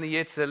earlier in the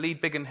year to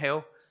lead Biggin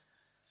Hill.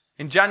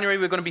 In January,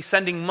 we're going to be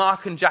sending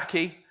Mark and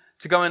Jackie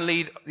to go and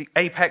lead the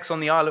Apex on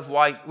the Isle of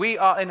Wight. We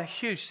are in a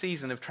huge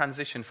season of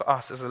transition for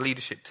us as a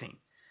leadership team.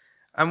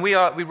 And we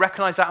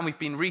recognize that, and we've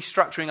been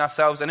restructuring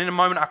ourselves. And in a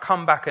moment, I'll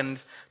come back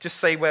and just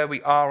say where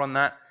we are on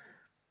that.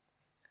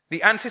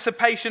 The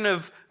anticipation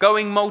of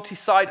going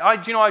multi-site, I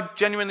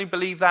genuinely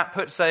believe that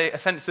puts a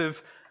sense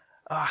of,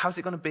 how's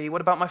it going to be?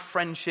 What about my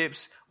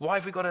friendships? Why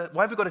have we got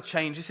to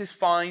change? This is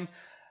fine.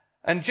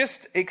 And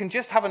it can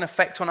just have an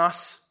effect on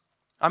us.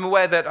 I'm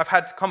aware that I've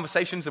had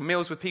conversations and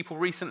meals with people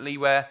recently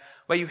where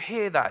you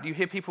hear that. You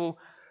hear people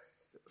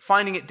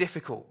finding it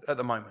difficult at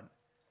the moment.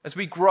 As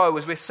we grow,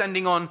 as we're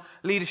sending on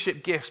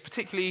leadership gifts,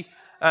 particularly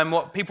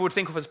what people would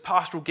think of as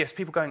pastoral gifts,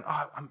 people going,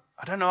 I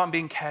don't know, I'm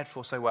being cared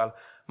for so well.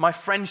 My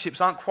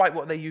friendships aren't quite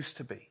what they used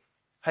to be.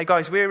 Hey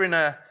guys, we're in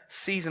a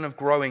season of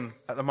growing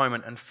at the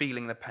moment and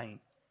feeling the pain.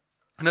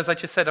 And as I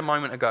just said a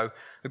moment ago,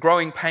 the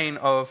growing pain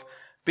of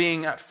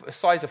being at a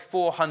size of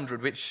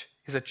 400, which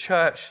is a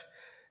church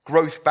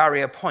growth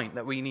barrier point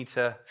that we need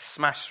to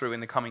smash through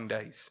in the coming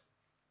days.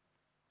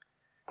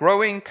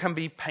 Growing can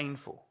be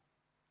painful.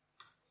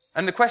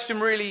 And the question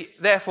really,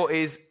 therefore,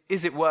 is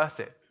it worth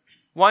it?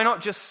 Why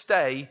not just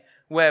stay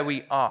where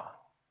we are?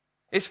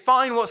 It's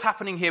fine what's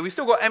happening here. We've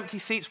still got empty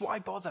seats. Why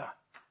bother?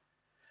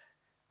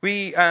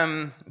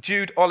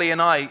 Jude, Ollie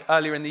and I,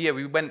 earlier in the year,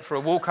 we went for a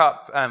walk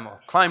up,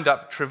 climbed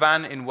up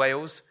Trevan in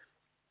Wales.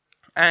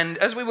 And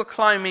as we were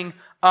climbing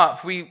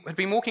up, we had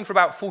been walking for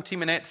about 40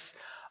 minutes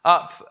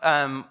up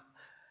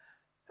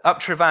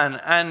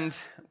Trevan, and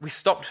we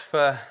stopped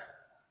for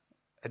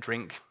a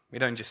drink.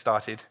 We'd only just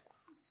started.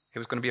 It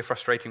was going to be a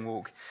frustrating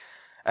walk.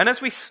 And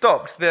as we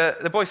stopped,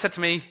 the boy said to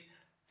me,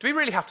 do we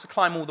really have to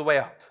climb all the way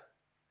up?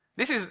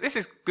 This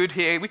is good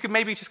here. We could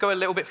maybe just go a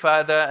little bit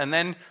further and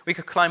then we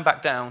could climb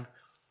back down.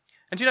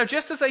 And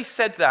just as they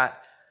said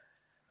that,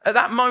 at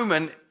that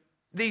moment,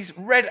 these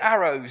red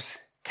arrows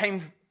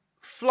came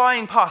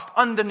flying past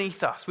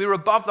underneath us. We were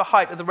above the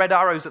height of the red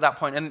arrows at that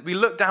point, and we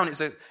looked down. It's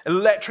an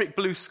electric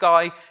blue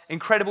sky,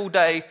 incredible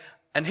day,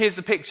 and here's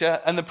the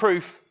picture and the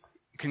proof.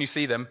 Can you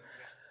see them?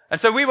 And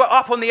so we were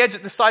up on the edge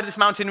of the side of this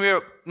mountain. We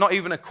were not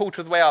even a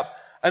quarter of the way up,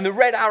 and the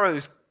red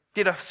arrows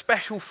did a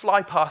special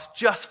fly past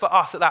just for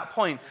us at that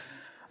point.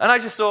 And I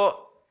just thought,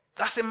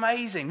 that's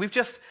amazing.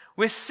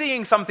 We're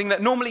seeing something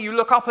that normally you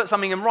look up at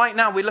something, and right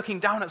now we're looking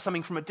down at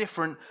something from a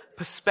different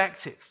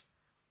perspective.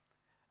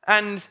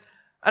 And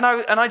I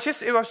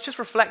was just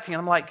reflecting, and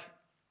I'm like,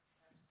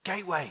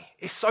 Gateway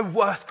is so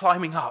worth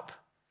climbing up.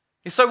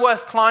 It's so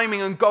worth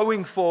climbing and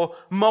going for,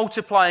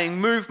 multiplying,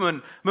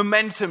 movement,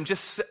 momentum,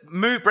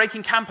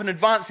 breaking camp and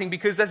advancing,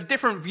 because there's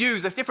different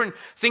views, there's different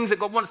things that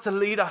God wants to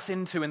lead us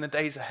into in the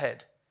days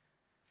ahead.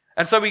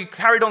 And so we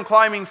carried on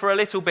climbing for a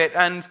little bit,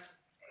 and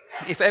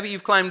if ever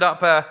you've climbed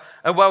up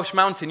a Welsh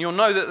mountain, you'll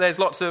know that there's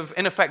lots of,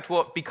 in effect,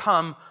 what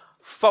become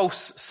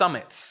false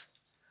summits.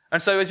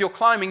 And so as you're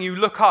climbing, you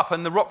look up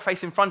and the rock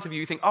face in front of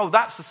you think, oh,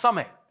 that's the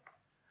summit.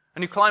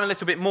 And you climb a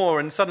little bit more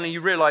and suddenly you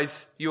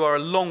realize you are a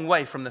long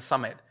way from the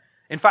summit.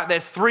 In fact,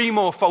 there's 3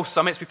 more false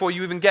summits before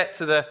you even get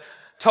to the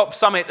top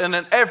summit. And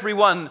at every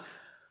one,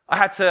 I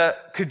had to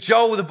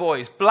cajole the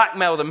boys,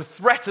 blackmail them,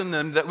 threaten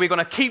them that we're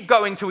going to keep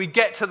going till we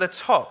get to the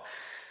top.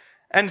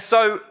 And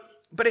so,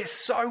 but it's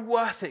so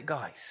worth it,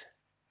 guys.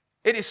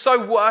 It is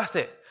so worth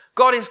it.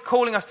 God is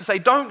calling us to say,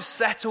 don't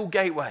settle,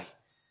 Gateway.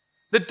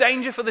 The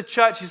danger for the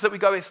church is that we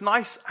go, it's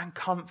nice and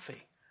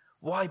comfy.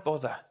 Why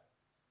bother?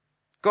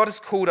 God has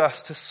called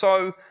us to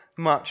so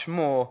much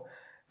more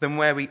than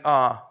where we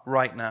are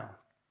right now.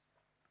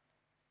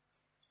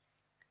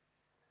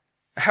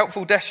 A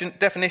helpful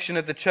definition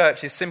of the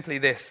church is simply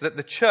this, that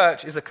the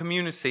church is a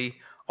community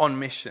on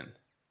mission.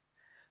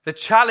 The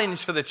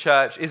challenge for the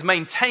church is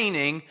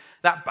maintaining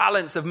that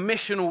balance of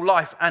missional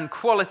life and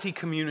quality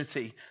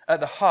community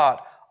at the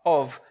heart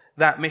of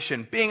that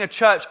mission. Being a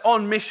church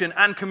on mission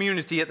and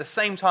community at the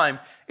same time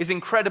is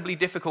incredibly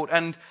difficult,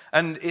 and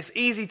it's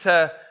easy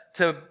to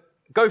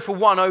go for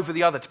one over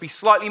the other, to be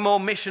slightly more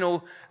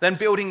missional than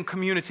building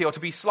community, or to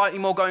be slightly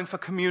more going for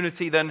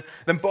community than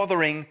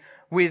bothering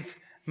with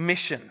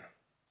mission.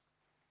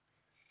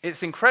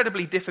 It's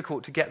incredibly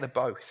difficult to get the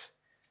both.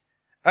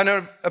 And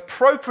an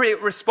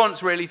appropriate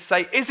response really to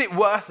say, is it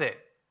worth it?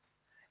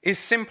 Is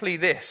simply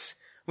this.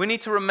 We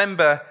need to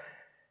remember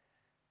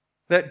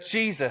that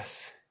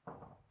Jesus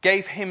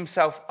gave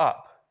himself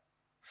up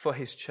for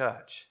his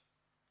church.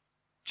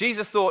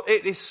 Jesus thought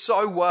it is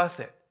so worth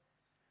it.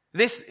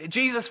 This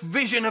Jesus'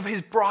 vision of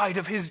his bride,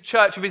 of his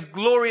church, of his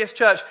glorious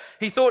church,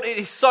 he thought it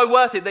is so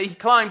worth it that he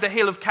climbed the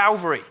hill of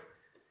Calvary.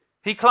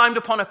 He climbed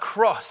upon a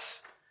cross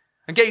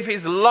and gave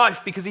his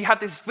life because he had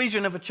this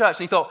vision of a church.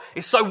 And he thought,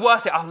 it's so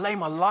worth it. I'll lay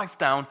my life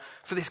down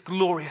for this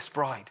glorious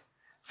bride,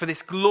 for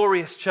this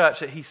glorious church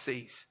that he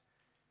sees.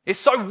 It's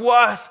so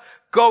worth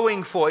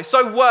going for. It's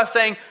so worth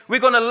saying, we're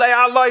going to lay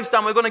our lives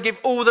down. We're going to give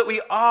all that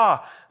we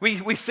are.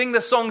 We sing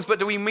the songs, but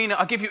do we mean it?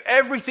 I'll give you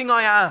everything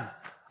I am.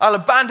 I'll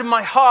abandon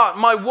my heart,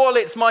 my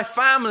wallets, my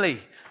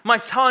family, my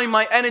time,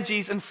 my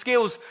energies and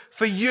skills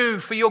for you,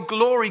 for your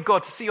glory,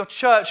 God, to see your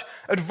church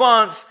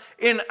advance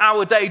in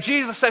our day.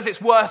 Jesus says it's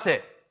worth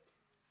it.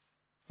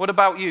 What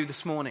about you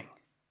this morning?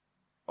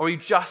 Or are you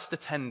just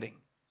attending?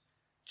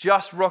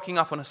 Just rocking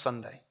up on a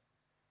Sunday?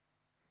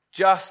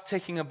 Just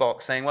ticking a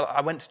box saying, well,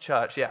 I went to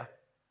church, yeah.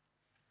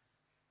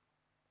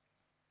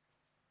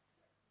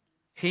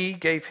 He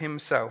gave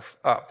himself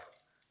up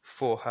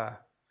for her.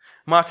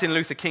 Martin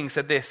Luther King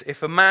said this,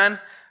 if a man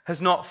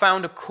has not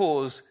found a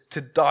cause to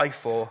die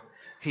for,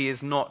 he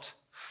is not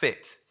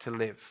fit to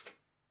live.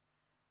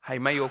 Hey,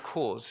 may your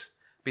cause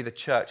be the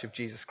church of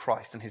Jesus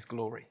Christ and his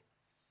glory,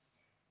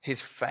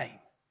 his fame.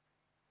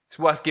 It's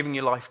worth giving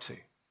your life to.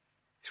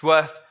 It's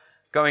worth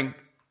going,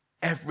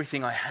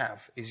 everything I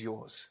have is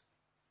yours.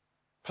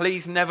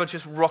 Please never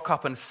just rock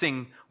up and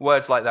sing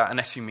words like that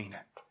unless you mean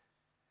it.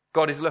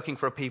 God is looking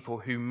for a people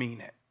who mean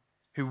it,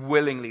 who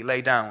willingly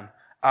lay down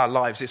our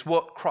lives. It's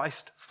what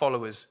Christ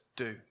followers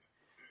do.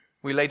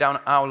 We lay down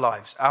our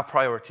lives, our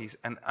priorities,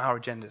 and our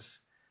agendas.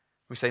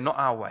 We say, not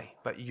our way,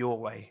 but your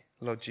way,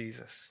 Lord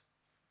Jesus.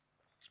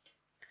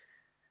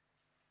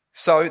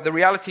 So the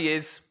reality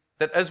is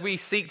that as we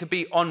seek to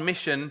be on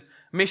mission,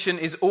 mission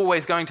is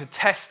always going to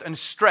test and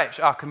stretch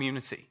our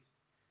community.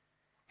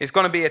 It's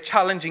going to be a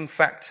challenging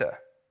factor.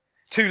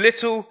 Too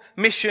little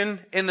mission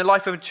in the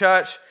life of a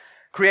church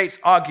creates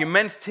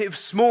argumentative,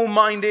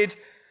 small-minded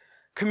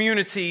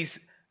communities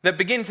that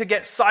begin to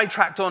get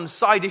sidetracked on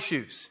side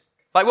issues.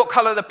 Like what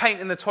color the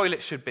paint in the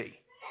toilet should be.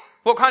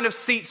 What kind of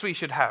seats we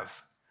should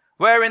have.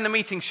 Where in the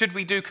meeting should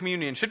we do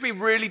communion? Should we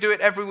really do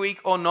it every week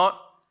or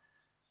not?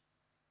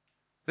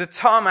 The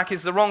tarmac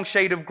is the wrong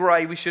shade of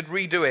grey. We should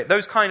redo it.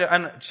 Those kind of,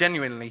 and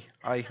genuinely,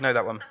 I know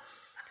that one.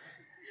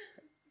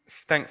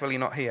 Thankfully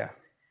not here.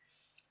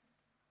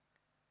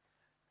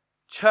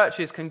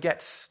 Churches can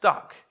get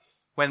stuck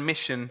when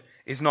mission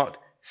is not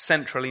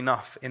central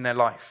enough in their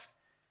life.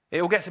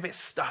 It all gets a bit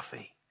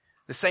stuffy.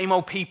 The same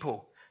old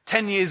people,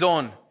 10 years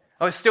on.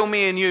 Oh, it's still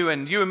me and you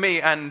and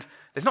me, and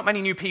there's not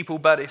many new people,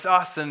 but it's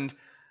us. And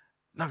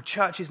no,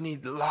 churches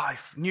need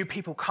life. New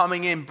people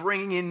coming in,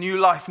 bringing in new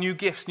life, new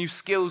gifts, new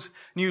skills,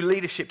 new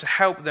leadership to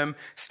help them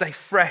stay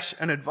fresh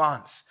and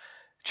advance.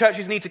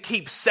 Churches need to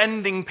keep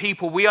sending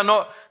people.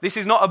 This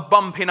is not a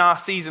bump in our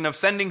season of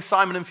sending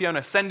Simon and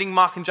Fiona, sending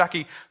Mark and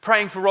Jackie,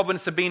 praying for Rob and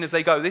Sabine as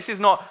they go. This is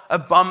not a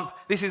bump.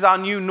 This is our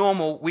new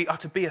normal. We are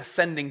to be a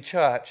sending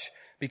church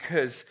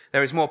because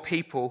there is more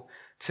people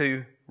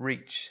to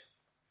reach.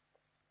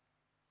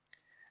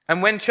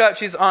 And when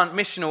churches aren't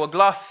missional, a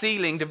glass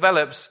ceiling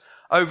develops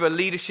over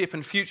leadership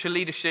and future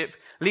leadership.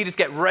 Leaders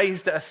get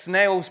raised at a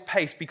snail's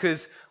pace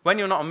because when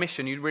you're not on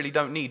mission, you really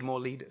don't need more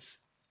leaders.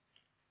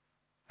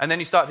 And then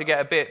you start to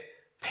get a bit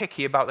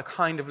picky about the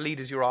kind of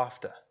leaders you're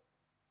after.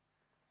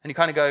 And you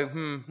kind of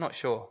go, not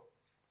sure.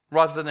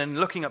 Rather than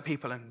looking at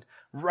people and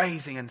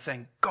raising and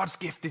saying, God's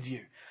gifted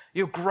you.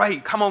 You're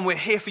great. Come on, we're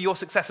here for your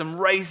success, and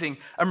raising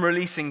and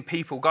releasing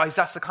people. Guys,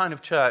 that's the kind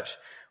of church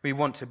we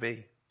want to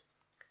be.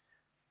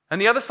 And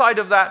the other side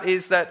of that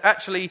is that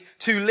actually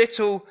too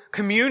little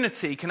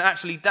community can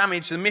actually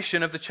damage the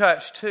mission of the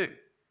church too.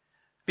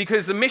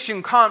 Because the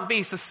mission can't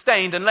be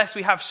sustained unless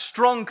we have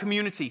strong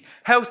community,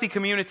 healthy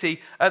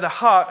community at the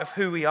heart of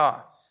who we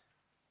are.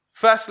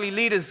 Firstly,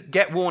 leaders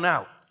get worn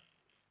out.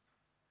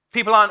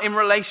 People aren't in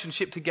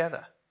relationship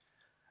together.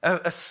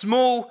 A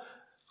small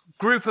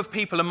group of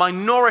people, a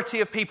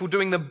minority of people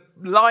doing the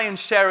lion's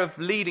share of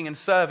leading and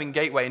serving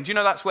Gateway. And do you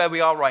know that's where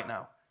we are right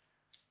now?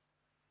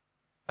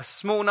 A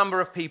small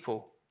number of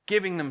people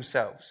giving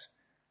themselves,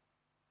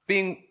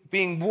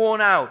 being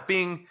worn out,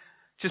 being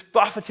just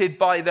buffeted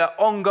by the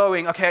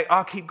ongoing, okay,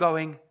 I'll keep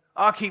going.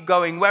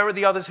 Where are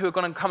the others who are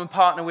going to come and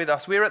partner with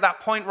us? We're at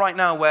that point right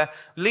now where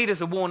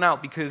leaders are worn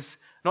out because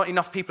not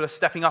enough people are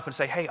stepping up and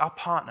say, hey, I'll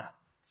partner.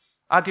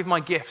 I'll give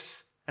my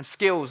gifts and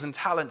skills and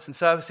talents and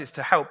services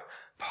to help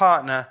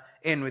partner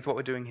in with what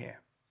we're doing here.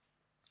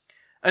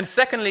 And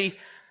secondly,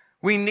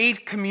 we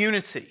need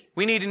community.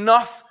 We need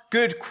enough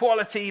good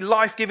quality,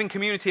 life-giving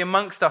community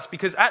amongst us,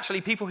 because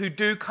actually people who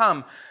do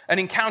come and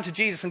encounter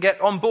Jesus and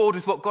get on board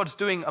with what God's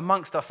doing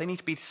amongst us, they need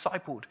to be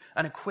discipled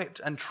and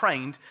equipped and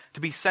trained to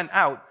be sent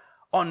out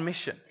on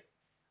mission.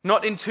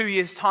 Not in 2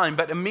 years' time,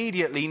 but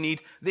immediately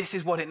this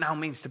is what it now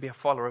means to be a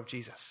follower of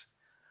Jesus.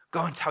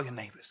 Go and tell your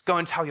neighbors. Go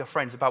and tell your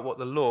friends about what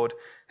the Lord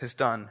has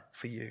done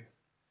for you.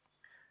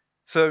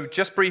 So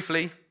just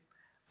briefly,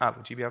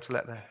 would you be able to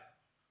let the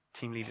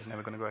team leaders know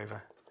we're going to go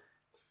over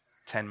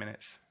 10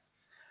 minutes?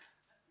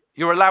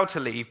 You're allowed to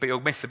leave, but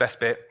you'll miss the best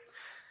bit.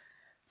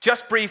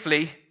 Just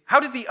briefly, how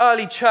did the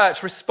early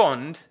church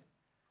respond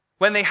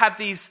when they had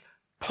these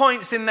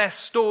points in their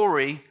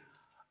story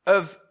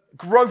of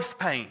growth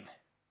pain?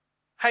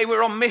 Hey,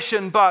 we're on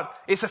mission, but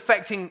it's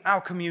affecting our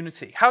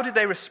community. How did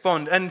they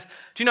respond? And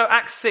do you know,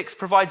 Acts 6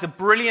 provides a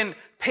brilliant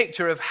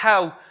picture of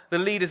how the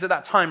leaders at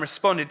that time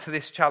responded to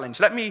this challenge.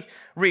 Let me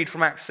read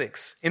from Acts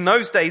 6. In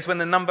those days, when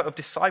the number of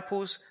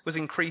disciples was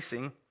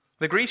increasing,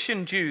 the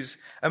Grecian Jews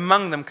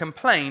among them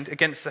complained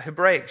against the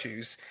Hebraic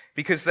Jews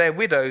because their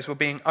widows were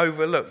being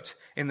overlooked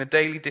in the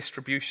daily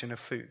distribution of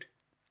food.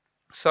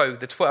 So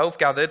the 12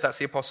 gathered, that's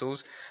the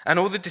apostles, and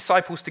all the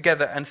disciples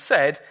together and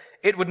said,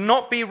 it would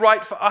not be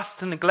right for us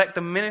to neglect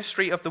the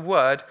ministry of the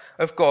word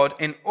of God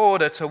in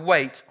order to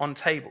wait on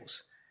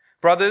tables.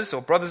 Brothers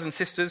and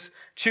sisters,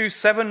 choose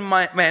 7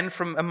 men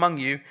from among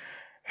you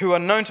who are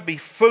known to be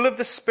full of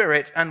the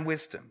Spirit and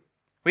wisdom.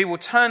 We will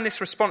turn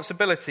this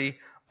responsibility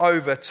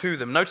over to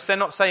them. Notice they're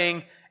not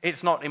saying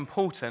it's not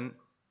important.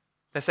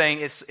 They're saying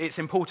it's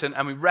important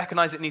and we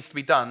recognize it needs to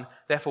be done.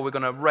 Therefore, we're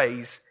going to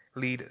raise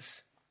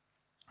leaders.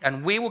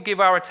 And we will give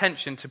our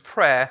attention to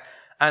prayer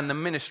and the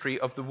ministry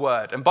of the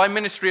word. And by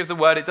ministry of the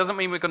word, it doesn't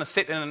mean we're going to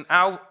sit in an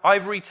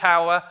ivory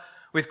tower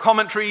with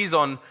commentaries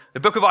on the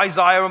book of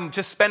Isaiah and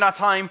just spend our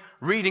time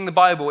reading the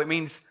Bible. It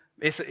means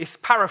it's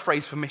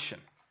paraphrased for mission,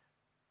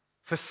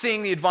 for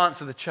seeing the advance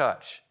of the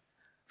church,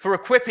 for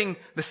equipping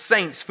the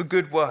saints for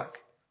good work.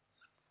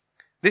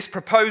 This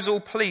proposal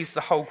pleased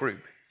the whole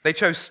group. They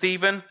chose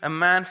Stephen, a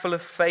man full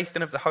of faith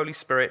and of the Holy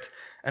Spirit,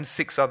 and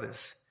 6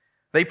 others.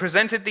 They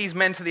presented these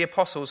men to the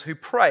apostles, who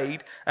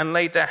prayed and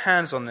laid their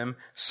hands on them.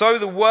 So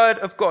the word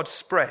of God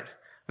spread.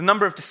 The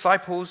number of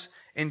disciples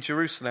in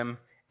Jerusalem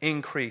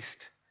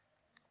increased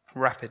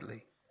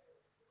rapidly.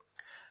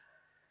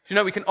 You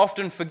know, we can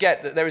often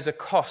forget that there is a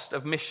cost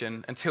of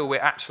mission until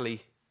we're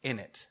actually in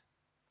it.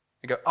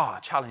 We go,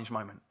 challenge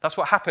moment. That's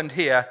what happened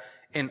here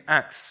in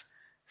Acts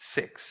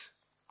 6.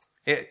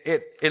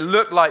 It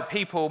looked like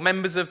people,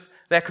 members of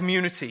their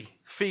community,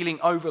 feeling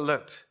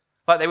overlooked,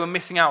 like they were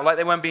missing out, like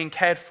they weren't being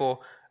cared for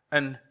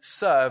and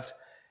served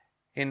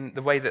in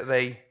the way that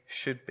they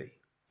should be.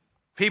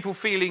 People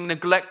feeling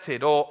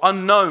neglected or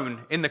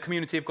unknown in the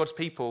community of God's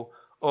people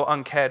or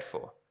uncared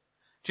for.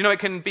 Do you know, it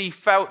can be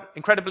felt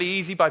incredibly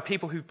easy by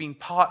people who've been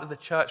part of the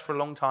church for a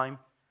long time.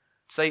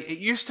 Say, it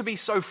used to be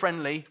so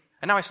friendly,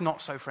 and now it's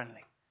not so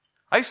friendly.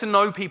 I used to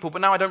know people,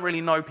 but now I don't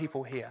really know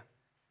people here.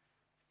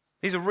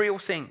 These are real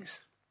things.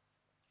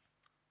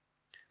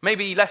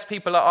 Maybe less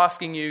people are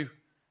asking you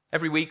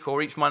every week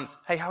or each month,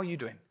 hey, how are you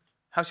doing?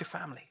 How's your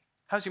family?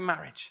 How's your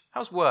marriage?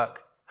 How's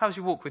work? How's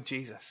your walk with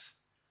Jesus?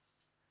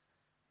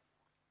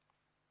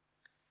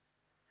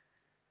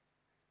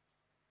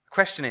 The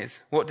question is,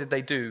 what did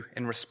they do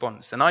in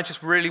response? And I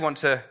just really want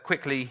to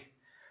quickly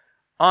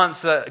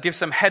give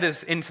some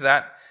headers into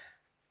that.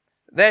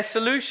 Their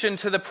solution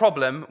to the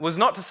problem was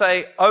not to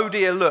say, oh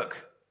dear,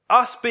 look,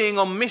 us being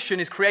on mission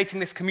is creating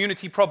this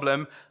community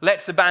problem,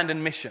 let's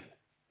abandon mission.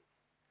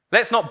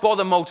 Let's not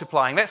bother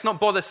multiplying. Let's not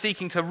bother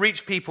seeking to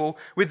reach people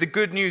with the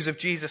good news of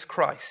Jesus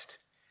Christ.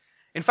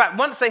 In fact,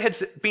 once they had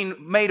been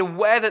made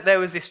aware that there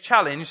was this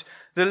challenge,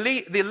 the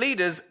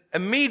leaders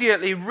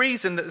immediately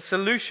reasoned that the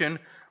solution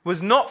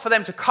was not for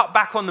them to cut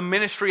back on the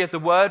ministry of the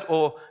word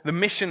or the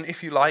mission,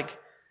 if you like.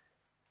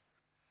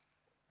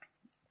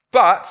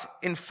 But,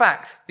 in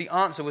fact, the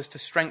answer was to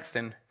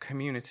strengthen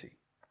community.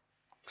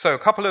 So, a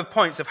couple of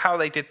points of how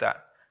they did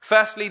that.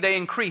 Firstly, they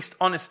increased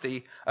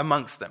honesty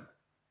amongst them.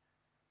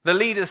 The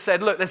leaders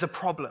said, look, there's a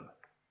problem.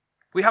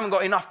 We haven't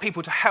got enough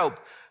people to help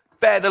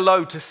bear the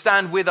load, to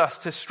stand with us,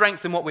 to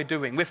strengthen what we're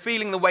doing. We're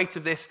feeling the weight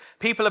of this.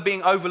 People are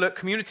being overlooked.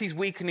 Community's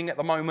weakening at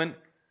the moment.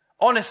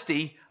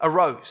 Honesty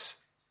arose.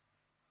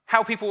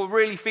 How people were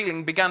really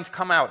feeling began to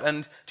come out.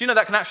 And do you know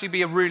that can actually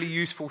be a really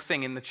useful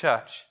thing in the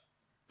church?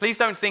 Please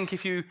don't think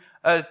if you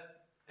are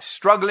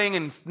struggling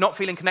and not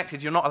feeling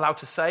connected, you're not allowed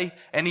to say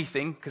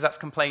anything, because that's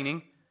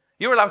complaining.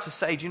 You're allowed to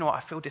say, do you know what, I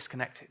feel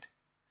disconnected.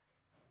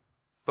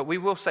 But we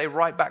will say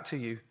right back to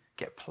you,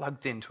 get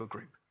plugged into a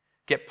group.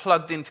 Get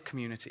plugged into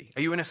community.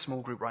 Are you in a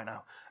small group right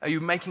now? Are you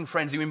making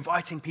friends? Are you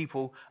inviting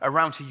people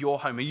around to your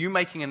home? Are you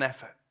making an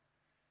effort?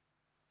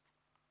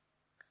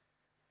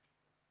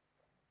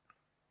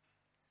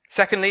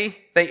 Secondly,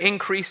 they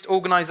increased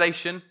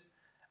organization.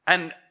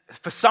 And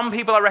for some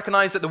people, I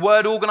recognize that the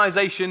word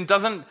organization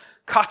doesn't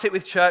cut it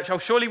with church. Oh,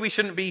 surely we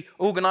shouldn't be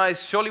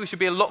organized. Surely we should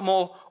be a lot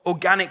more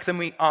organic than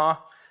we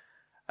are.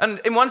 And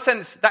in one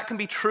sense, that can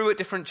be true at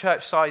different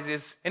church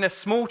sizes. In a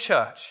small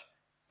church,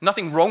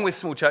 nothing wrong with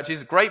small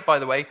churches, great by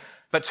the way,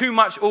 but too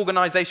much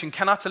organization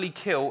can utterly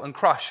kill and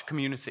crush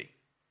community.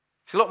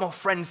 It's a lot more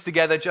friends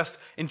together, just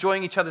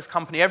enjoying each other's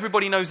company.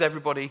 Everybody knows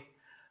everybody.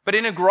 But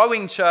in a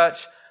growing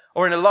church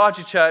or in a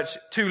larger church,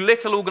 too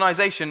little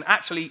organization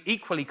actually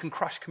equally can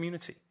crush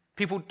community.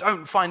 People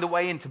don't find a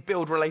way in to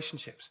build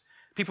relationships.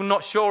 People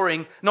not sure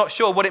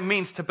what it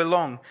means to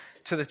belong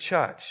to the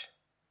church.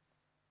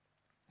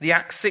 The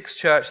Acts 6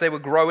 church, they were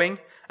growing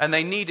and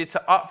they needed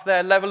to up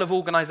their level of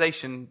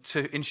organization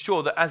to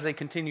ensure that as they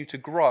continue to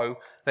grow,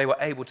 they were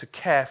able to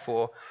care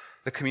for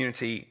the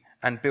community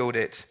and build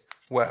it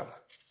well.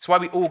 It's why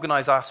we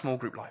organize our small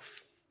group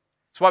life.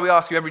 It's why we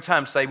ask you every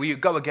time, say, will you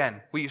go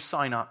again? Will you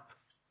sign up?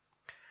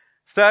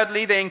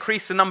 Thirdly, they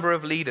increased the number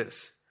of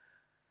leaders.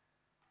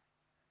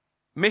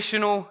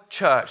 Missional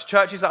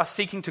churches that are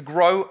seeking to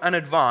grow and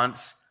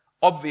advance,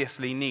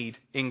 obviously need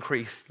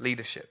increased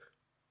leadership.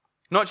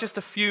 Not just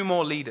a few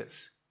more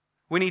leaders.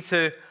 We need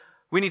to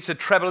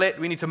treble it.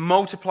 We need to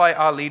multiply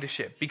our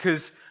leadership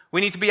because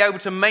we need to be able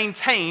to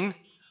maintain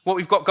what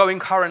we've got going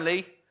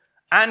currently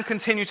and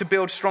continue to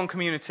build strong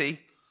community.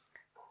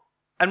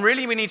 And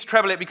really we need to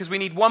treble it because we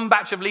need one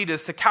batch of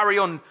leaders to carry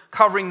on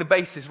covering the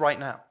bases right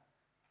now.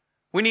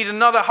 We need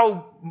another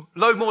whole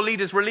load more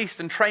leaders released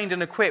and trained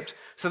and equipped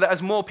so that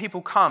as more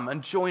people come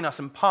and join us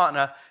and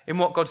partner in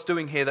what God's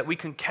doing here, that we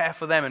can care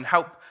for them and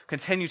help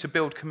continue to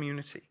build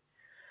community.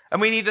 And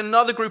we need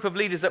another group of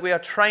leaders that we are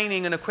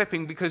training and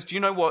equipping because do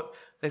you know what?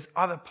 There's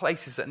other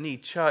places that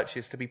need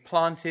churches to be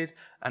planted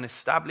and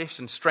established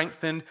and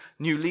strengthened,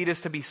 new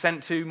leaders to be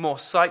sent to, more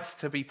sites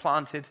to be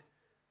planted.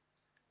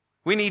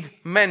 We need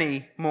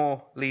many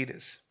more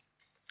leaders.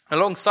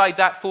 Alongside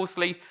that,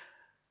 fourthly,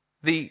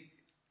 the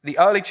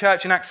early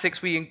church in Acts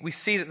 6, we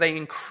see that they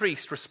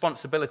increased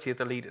responsibility of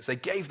the leaders. They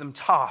gave them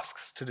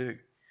tasks to do.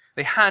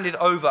 They handed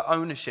over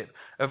ownership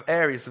of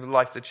areas of the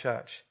life of the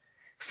church.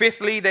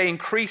 Fifthly, they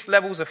increased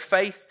levels of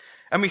faith.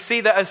 And we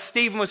see that as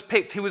Stephen was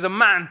picked, he was a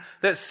man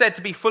that's said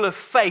to be full of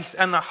faith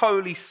and the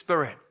Holy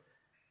Spirit.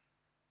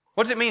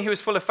 What does it mean he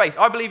was full of faith?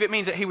 I believe it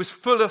means that he was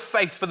full of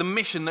faith for the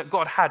mission that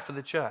God had for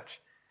the church.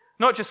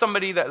 Not just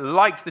somebody that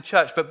liked the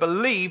church, but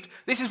believed,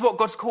 this is what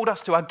God's called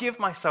us to. I give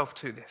myself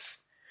to this.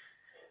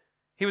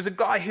 He was a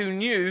guy who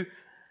knew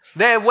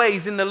their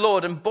ways in the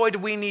Lord. And boy, do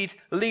we need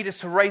leaders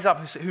to raise up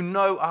who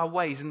know our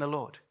ways in the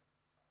Lord.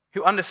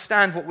 Who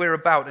understand what we're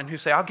about and who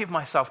say, I'll give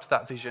myself to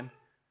that vision.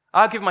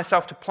 I'll give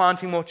myself to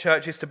planting more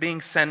churches, to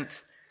being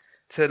sent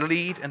to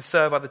lead and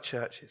serve other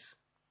churches.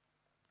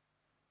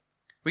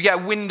 We get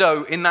a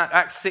window in that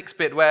Acts 6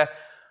 bit where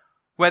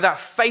that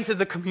faith of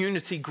the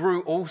community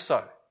grew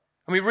also.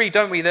 And we read,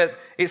 don't we, that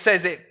it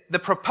says the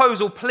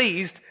proposal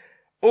pleased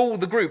all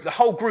the group. The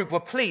whole group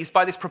were pleased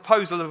by this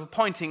proposal of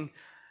appointing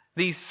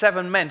these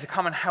 7 men to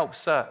come and help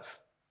serve.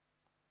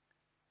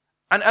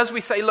 And as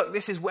we say, look,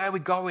 this is where we're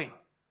going.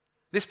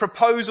 This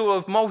proposal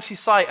of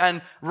multi-site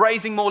and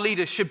raising more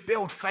leaders should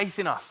build faith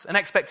in us, an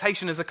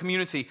expectation as a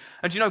community.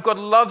 And God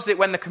loves it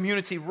when the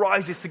community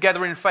rises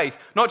together in faith,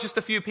 not just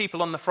a few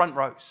people on the front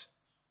rows,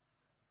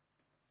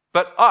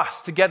 but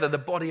us together, the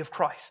body of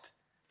Christ.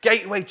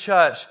 Gateway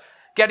Church,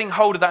 getting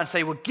hold of that and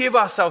say, we'll give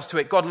ourselves to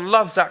it. God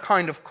loves that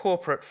kind of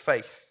corporate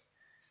faith.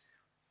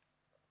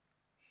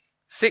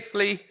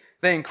 Sixthly,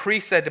 they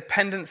increase their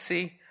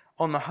dependency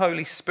on the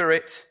Holy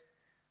Spirit.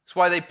 That's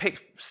why they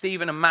picked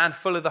Stephen, a man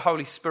full of the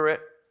Holy Spirit.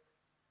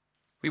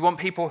 We want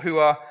people who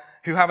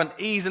have an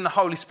ease in the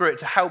Holy Spirit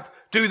to help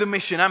do the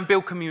mission and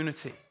build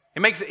community.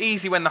 It makes it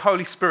easy when the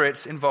Holy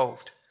Spirit's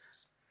involved.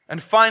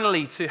 And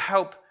finally, to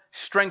help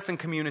strengthen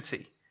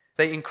community,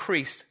 they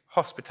increased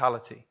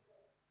hospitality.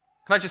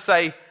 Can I just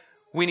say,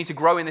 we need to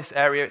grow in this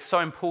area. It's so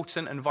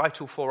important and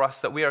vital for us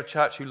that we are a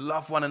church who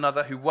love one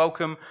another, who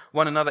welcome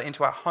one another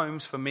into our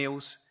homes for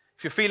meals.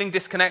 If you're feeling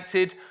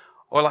disconnected,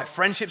 or like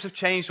friendships have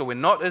changed, or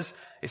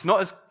it's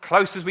not as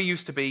close as we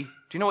used to be, do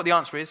you know what the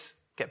answer is?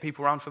 Get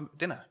people around for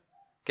dinner.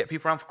 Get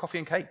people around for coffee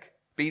and cake.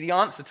 Be the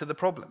answer to the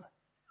problem.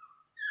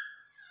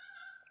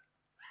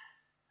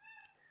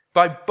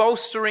 By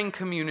bolstering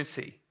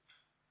community,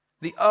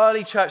 the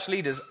early church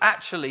leaders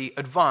actually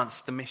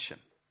advanced the mission.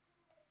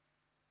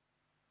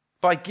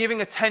 By giving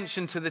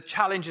attention to the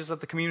challenges of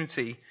the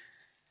community,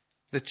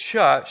 the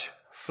church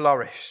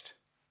flourished.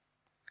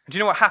 And do you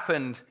know what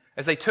happened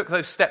as they took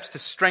those steps to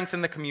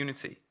strengthen the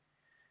community?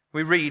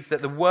 We read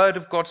that the word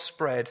of God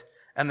spread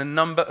and the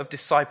number of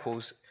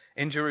disciples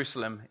in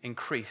Jerusalem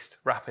increased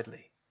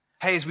rapidly.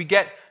 Hey, as we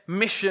get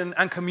mission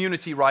and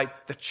community right,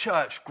 the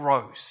church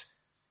grows.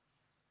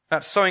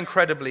 That's so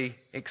incredibly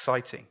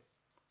exciting.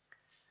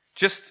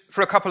 Just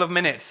for a couple of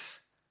minutes,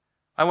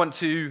 I want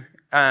to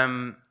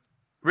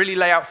really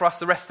lay out for us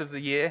the rest of the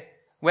year,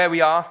 where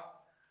we are,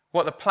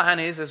 what the plan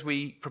is as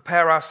we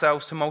prepare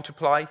ourselves to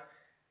multiply.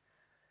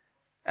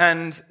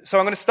 And so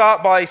I'm going to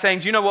start by saying,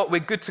 do you know what? We're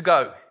good to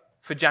go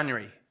for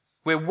January.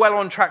 We're well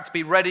on track to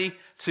be ready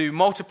to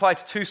multiply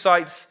to 2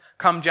 sites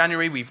come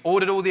January. We've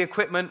ordered all the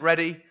equipment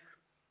ready,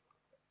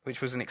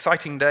 which was an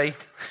exciting day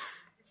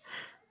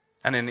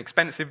and an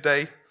expensive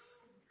day.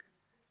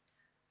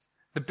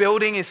 The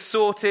building is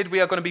sorted. We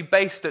are going to be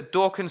based at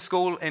Dawkins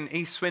School in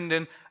East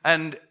Swindon,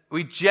 and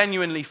we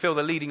genuinely feel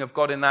the leading of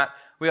God in that.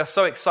 We are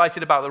so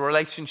excited about the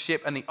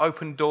relationship and the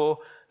open door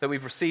that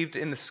we've received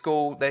in the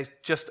school. They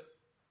just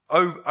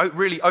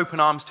really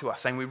open arms to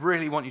us, saying, we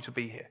really want you to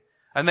be here.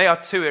 And they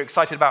are too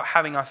excited about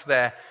having us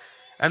there.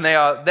 And they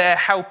are there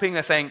helping.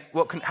 They're saying,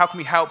 how can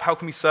we help? How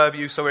can we serve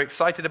you? So we're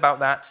excited about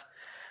that.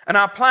 And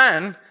our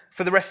plan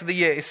for the rest of the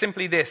year is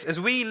simply this. As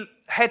we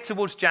head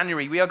towards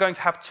January, we are going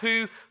to have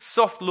 2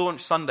 soft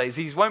launch Sundays.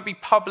 These won't be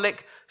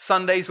public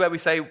Sundays where we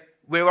say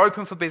we're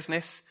open for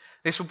business.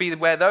 This will be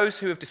where those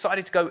who have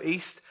decided to go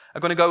east are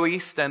going to go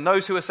east, and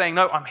those who are saying,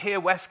 no, I'm here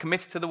west,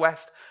 committed to the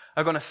west,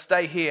 are going to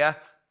stay here.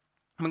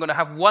 And we're going to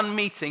have one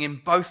meeting in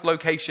both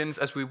locations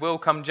as we will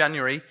come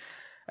January.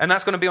 And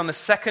that's going to be on the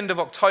 2nd of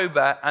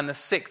October and the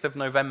 6th of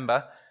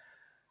November.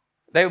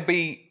 There will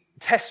be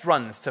test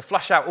runs to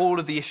flush out all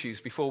of the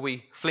issues before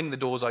we fling the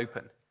doors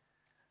open.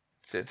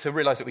 To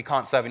realize that we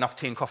can't serve enough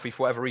tea and coffee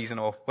for whatever reason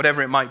or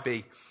whatever it might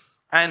be.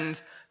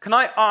 And can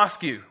I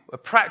ask you a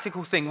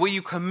practical thing? Will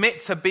you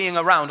commit to being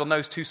around on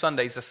those 2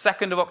 Sundays, the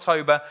 2nd of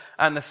October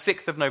and the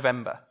 6th of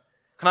November?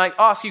 Can I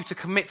ask you to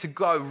commit to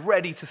go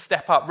ready to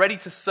step up, ready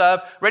to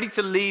serve, ready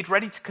to lead,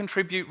 ready to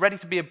contribute, ready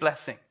to be a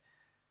blessing?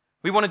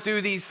 We want to do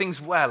these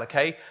things well,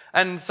 okay?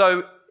 And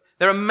so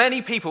there are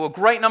many people, a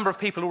great number of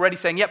people already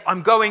saying, yep,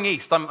 I'm going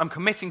east, I'm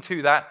committing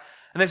to that.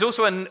 And there's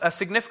also a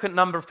significant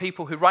number of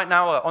people who right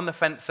now are on the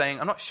fence saying,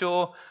 I'm not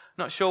sure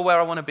where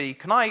I want to be.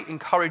 Can I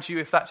encourage you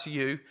if that's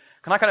you?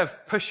 Can I kind of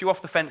push you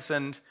off the fence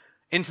and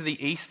into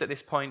the east at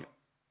this point?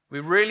 We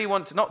really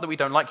want to, not that we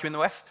don't like you in the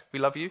west, we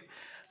love you,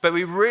 but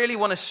we really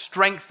want to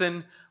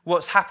strengthen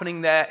what's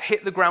happening there,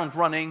 hit the ground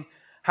running,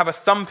 have a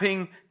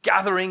thumping,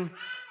 gathering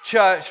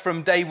church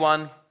from day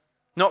one,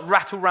 not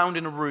rattle round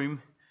in a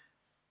room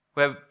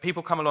where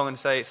people come along and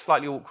say it's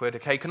slightly awkward,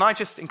 okay? Can I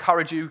just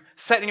encourage you,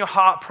 set in your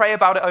heart, pray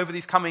about it over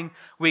these coming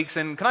weeks,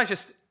 and can I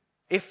just,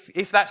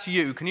 if that's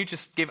you, can you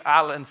just give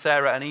Al and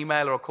Sarah an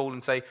email or a call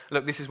and say,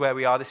 look, this is where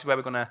we are, this is where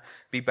we're going to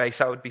be based.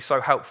 That would be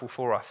so helpful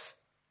for us.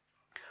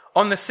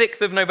 On the 6th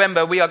of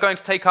November, we are going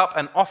to take up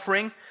an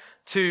offering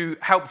to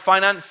help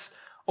finance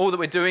all that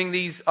we're doing.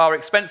 These are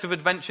expensive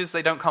adventures.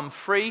 They don't come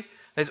free.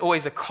 There's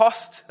always a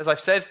cost, as I've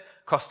said,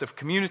 cost of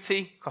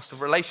community, cost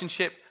of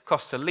relationship,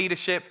 cost to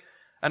leadership,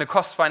 and a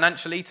cost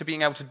financially to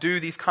being able to do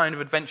these kind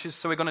of adventures.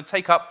 So we're going to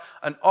take up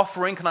an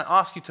offering. Can I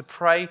ask you to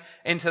pray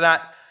into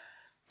that?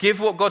 Give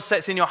what God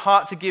sets in your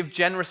heart to give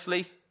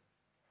generously.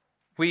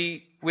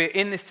 We're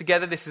in this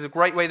together. This is a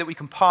great way that we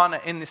can partner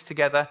in this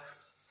together.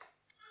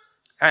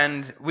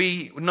 And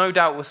we no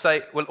doubt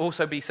will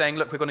also be saying,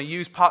 look, we're going to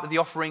use part of the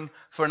offering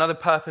for another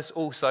purpose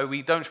also.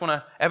 We don't want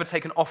to ever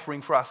take an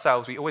offering for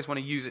ourselves. We always want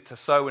to use it to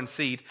sow and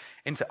seed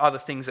into other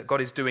things that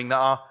God is doing that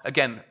are,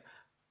 again,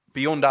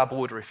 beyond our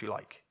border, if you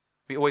like.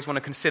 We always want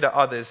to consider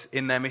others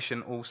in their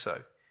mission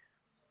also.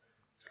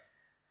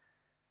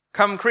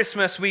 Come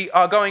Christmas, we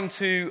are going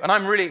to, and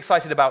I'm really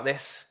excited about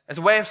this, as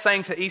a way of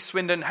saying to East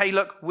Swindon, hey,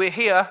 look, we're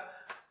here,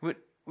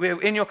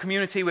 we're in your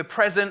community, we're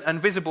present and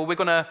visible. We're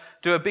going to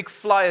do a big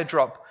flyer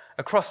drop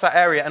across that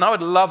area. And I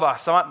would love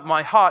us, so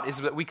my heart is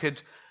that we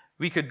could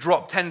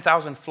drop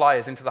 10,000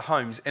 flyers into the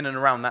homes in and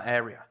around that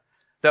area.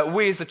 That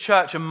we as a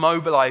church are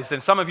mobilized.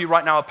 And some of you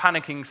right now are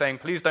panicking, saying,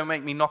 please don't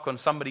make me knock on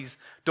somebody's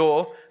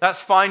door. That's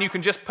fine. You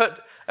can just put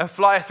a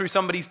flyer through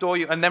somebody's door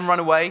and then run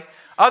away.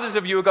 Others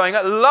of you are going,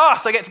 at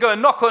last I get to go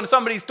and knock on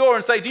somebody's door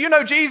and say, do you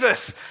know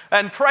Jesus?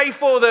 And pray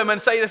for them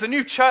and say, there's a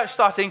new church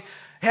starting.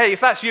 Hey, if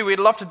that's you, we'd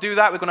love to do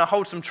that. We're going to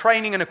hold some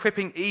training and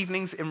equipping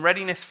evenings in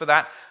readiness for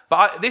that.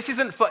 But this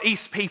isn't for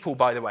East people,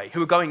 by the way,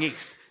 who are going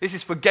east. This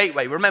is for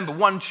Gateway. Remember,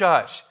 one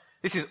church.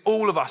 This is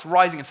all of us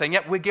rising and saying,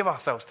 yep, we'll give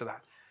ourselves to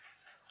that.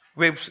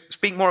 We'll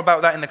speak more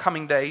about that in the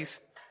coming days.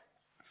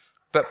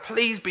 But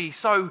please be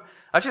so...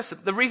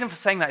 the reason for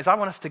saying that is I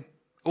want us to,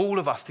 all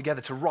of us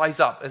together, to rise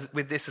up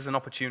with this as an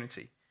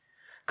opportunity.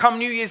 Come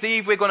New Year's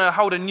Eve, we're going to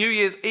hold a New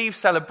Year's Eve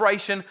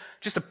celebration,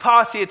 just a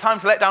party, a time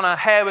to let down our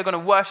hair. We're going to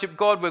worship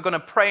God. We're going to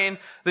pray in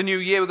the new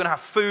year. We're going to have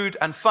food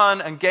and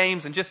fun and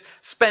games and just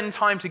spend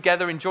time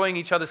together enjoying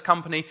each other's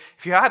company.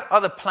 If you had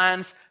other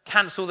plans,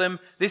 cancel them.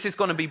 This is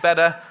going to be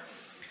better.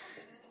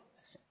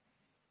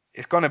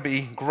 It's going to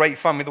be great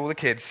fun with all the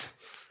kids.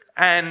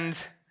 And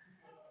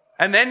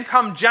then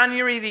come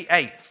January the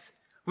 8th,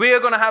 we are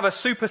going to have a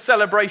super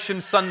celebration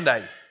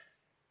Sunday.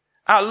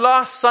 Our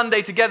last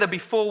Sunday together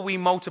before we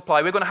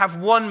multiply. We're going to have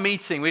one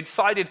meeting. We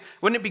decided,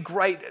 wouldn't it be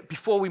great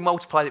before we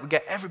multiply that we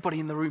get everybody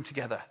in the room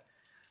together?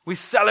 We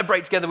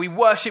celebrate together. We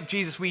worship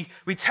Jesus. We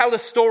tell the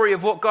story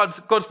of what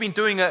God's been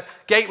doing at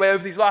Gateway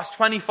over these last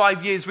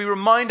 25 years. We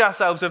remind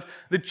ourselves of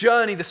the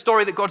journey, the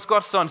story that God's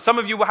got us on. Some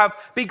of you will have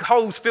big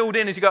holes filled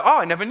in as you go, oh,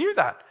 I never knew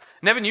that.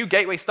 Never knew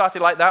Gateway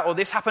started like that, or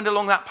this happened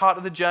along that part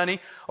of the journey.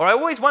 Or I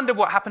always wondered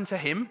what happened to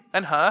him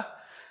and her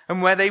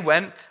and where they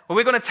went. Well,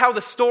 we're going to tell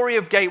the story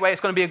of Gateway.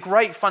 It's going to be a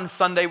great fun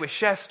Sunday. We'll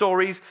share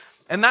stories.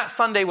 And that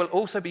Sunday will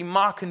also be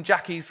Mark and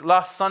Jackie's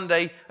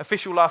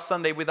official last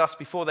Sunday with us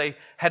before they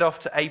head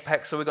off to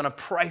Apex. So we're going to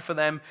pray for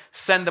them,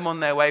 send them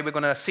on their way. We're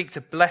going to seek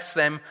to bless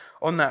them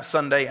on that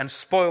Sunday and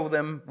spoil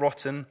them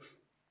rotten.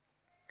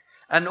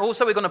 And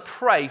also we're going to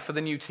pray for the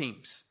new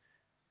teams.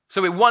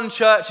 So we're one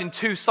church in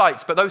two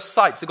sites, but those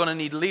sites are going to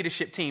need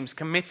leadership teams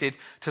committed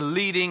to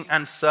leading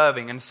and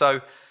serving. And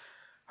so,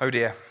 oh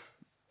dear.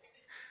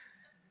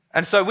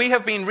 And so we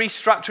have been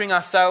restructuring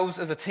ourselves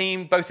as a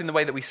team, both in the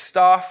way that we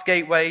staff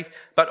Gateway,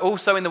 but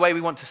also in the way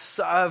we want to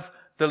serve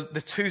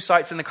the two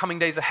sites in the coming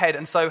days ahead.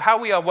 And so how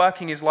we are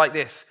working is like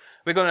this.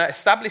 We're going to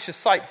establish a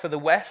site for the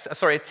West,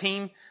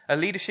 a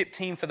leadership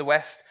team for the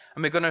West,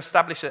 and we're going to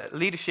establish a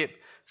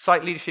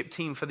site leadership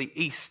team for the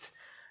East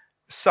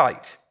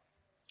site.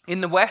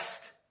 In the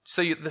West,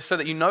 so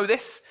that you know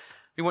this,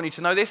 we want you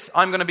to know this,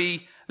 I'm going to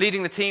be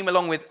leading the team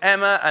along with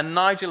Emma and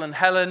Nigel and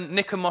Helen,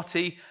 Nick and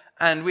Motti.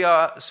 And we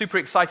are super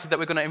excited that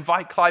we're going to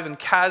invite Clive and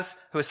Kaz,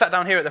 who are sat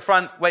down here at the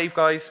front. Wave,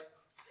 guys.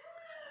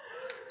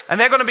 And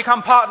they're going to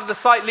become part of the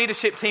site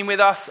leadership team with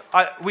us.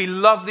 We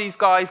love these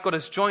guys. God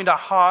has joined our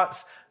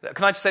hearts.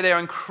 Can I just say they are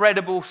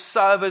incredible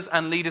servers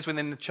and leaders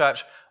within the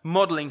church,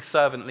 modeling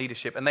servant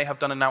leadership. And they have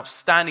done an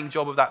outstanding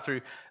job of that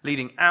through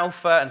leading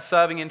Alpha and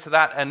serving into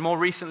that. And more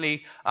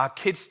recently, our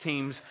kids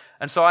teams.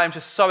 And so I am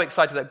just so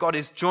excited that God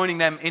is joining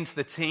them into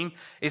the team.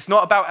 It's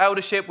not about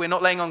eldership. We're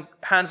not laying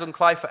hands on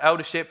Clive for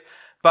eldership.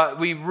 But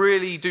we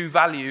really do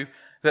value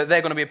that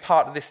they're going to be a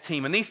part of this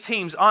team. And these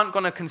teams aren't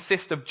going to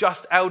consist of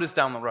just elders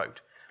down the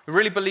road. We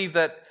really believe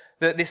that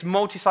this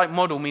multi-site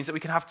model means that we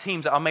can have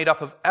teams that are made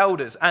up of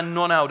elders and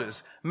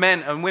non-elders,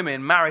 men and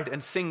women, married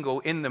and single,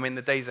 in them in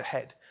the days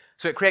ahead.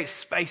 So it creates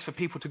space for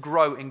people to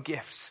grow in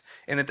gifts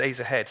in the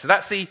days ahead. So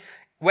that's the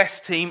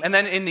West team. And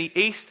then in the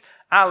East,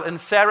 Al and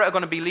Sarah are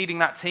going to be leading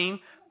that team.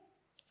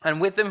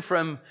 And with them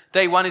from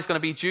day one is going to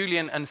be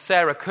Julian and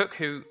Sarah Cook,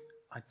 who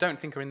I don't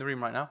think are in the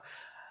room right now.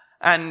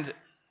 And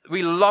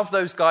we love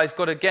those guys.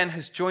 God, again,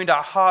 has joined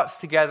our hearts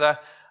together,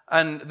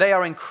 and they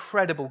are an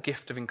incredible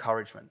gift of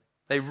encouragement.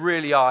 They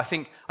really are. I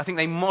think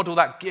they model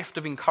that gift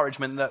of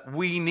encouragement that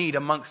we need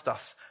amongst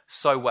us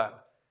so well.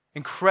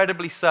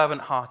 Incredibly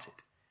servant-hearted.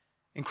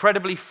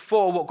 Incredibly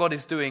for what God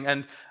is doing.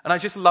 And I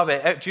just love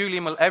it.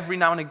 Julian will every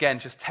now and again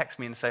just text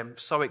me and say, I'm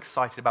so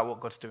excited about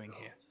what God's doing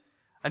here.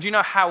 And do you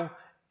know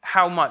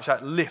how much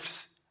that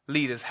lifts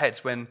leaders'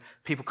 heads when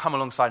people come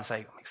alongside and say,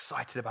 I'm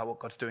excited about what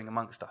God's doing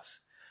amongst us.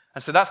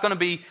 And so that's going to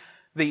be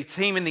the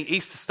team in the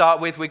East to start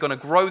with. We're going to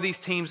grow these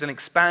teams and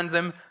expand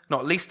them,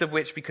 not least of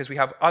which because we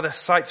have other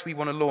sites we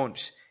want to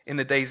launch in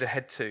the days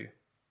ahead too.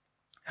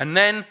 And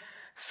then,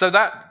 so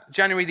that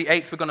January the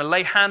 8th, we're going to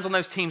lay hands on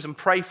those teams and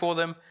pray for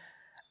them.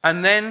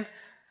 And then,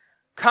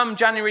 come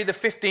January the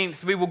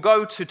 15th, we will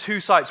go to two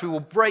sites. We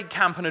will break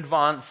camp and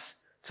advance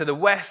to the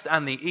West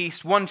and the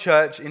East, one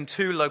church in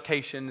two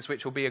locations,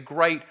 which will be a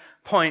great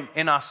point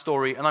in our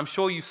story. And I'm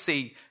sure you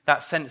see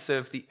that sense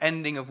of the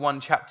ending of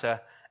one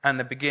chapter and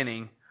the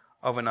beginning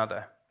of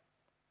another.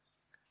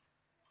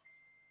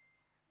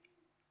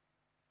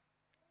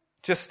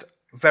 Just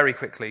very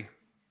quickly,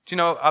 Do you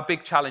know our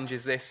big challenge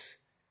is this?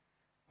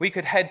 We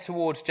could head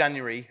towards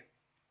January,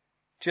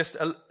 just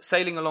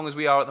sailing along as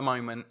we are at the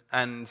moment,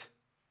 and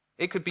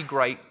it could be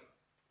great.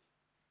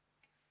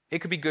 It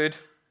could be good.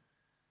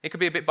 It could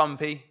be a bit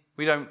bumpy.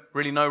 We don't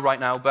really know right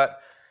now,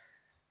 but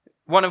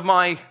one of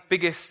my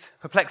biggest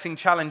perplexing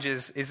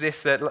challenges is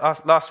this, that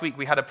last week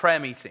we had a prayer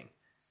meeting.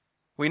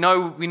 We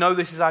know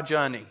this is our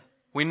journey.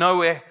 We know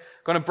we're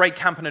going to break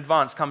camp in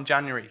advance come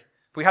January.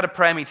 We had a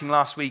prayer meeting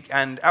last week,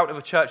 and out of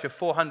a church of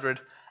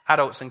 400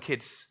 adults and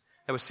kids,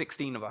 there were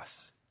 16 of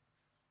us.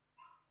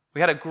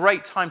 We had a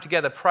great time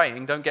together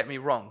praying, don't get me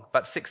wrong,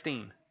 but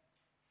 16.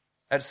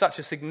 At such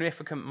a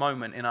significant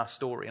moment in our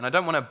story. And I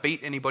don't want to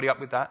beat anybody up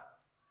with that,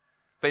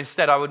 but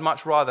instead I would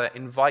much rather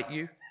invite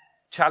you,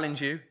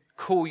 challenge you,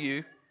 call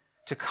you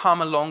to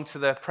come along to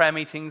the prayer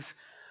meetings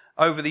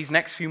over these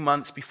next few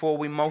months before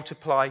we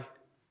multiply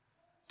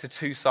to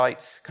 2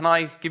 sites. Can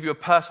I give you a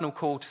personal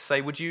call to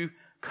say, would you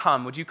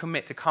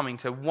commit to coming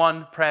to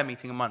 1 prayer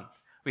meeting a month?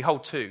 We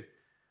hold 2.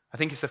 I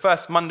think it's the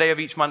first Monday of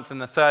each month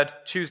and the third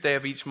Tuesday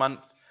of each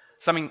month,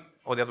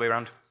 or the other way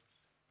around.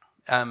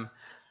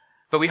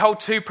 But we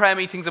hold 2 prayer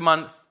meetings a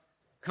month.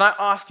 Can I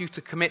ask you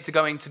to commit to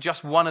going to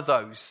just one of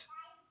those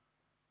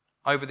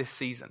over this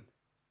season?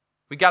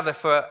 We gather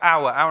for an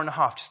hour and a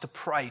half just to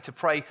pray,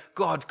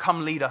 God,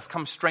 come lead us,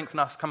 come strengthen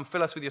us, come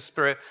fill us with your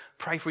Spirit,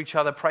 pray for each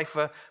other, pray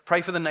for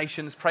the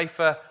nations, pray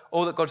for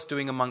all that God's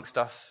doing amongst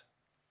us.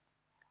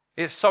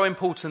 It's so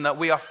important that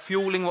we are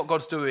fueling what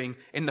God's doing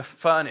in the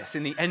furnace,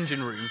 in the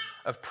engine room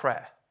of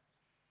prayer.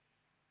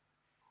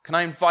 Can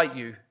I invite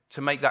you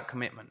to make that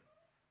commitment?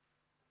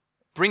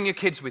 Bring your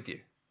kids with you.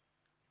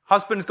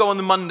 Husbands go on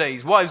the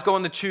Mondays, wives go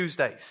on the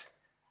Tuesdays.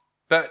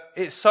 But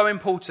it's so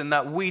important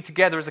that we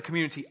together as a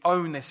community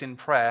own this in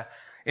prayer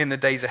in the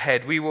days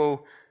ahead. We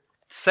will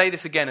say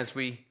this again as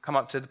we come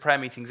up to the prayer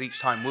meetings each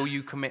time. Will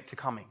you commit to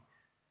coming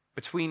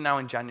between now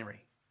and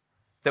January?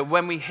 That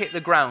when we hit the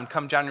ground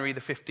come January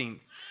the 15th,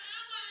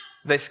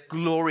 this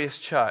glorious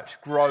church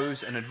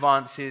grows and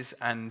advances,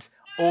 and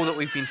all that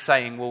we've been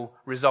saying will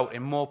result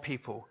in more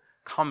people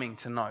coming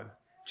to know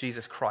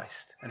Jesus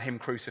Christ and him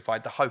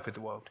crucified, the hope of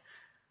the world.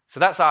 So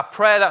that's our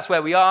prayer. That's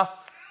where we are.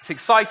 It's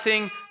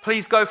exciting.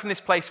 Please go from this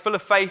place full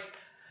of faith.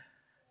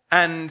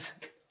 And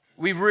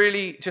we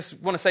really just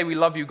want to say we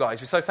love you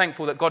guys. We're so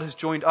thankful that God has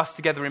joined us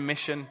together in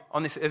mission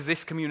on this as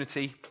this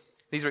community.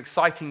 These are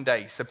exciting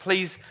days. So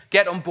please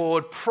get on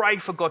board. Pray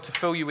for God to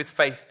fill you with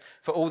faith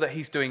for all that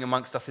he's doing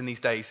amongst us in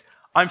these days.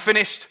 I'm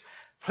finished.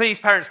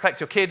 Please, parents,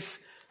 collect your kids.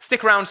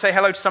 Stick around, say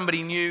hello to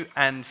somebody new,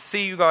 and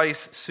see you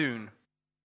guys soon.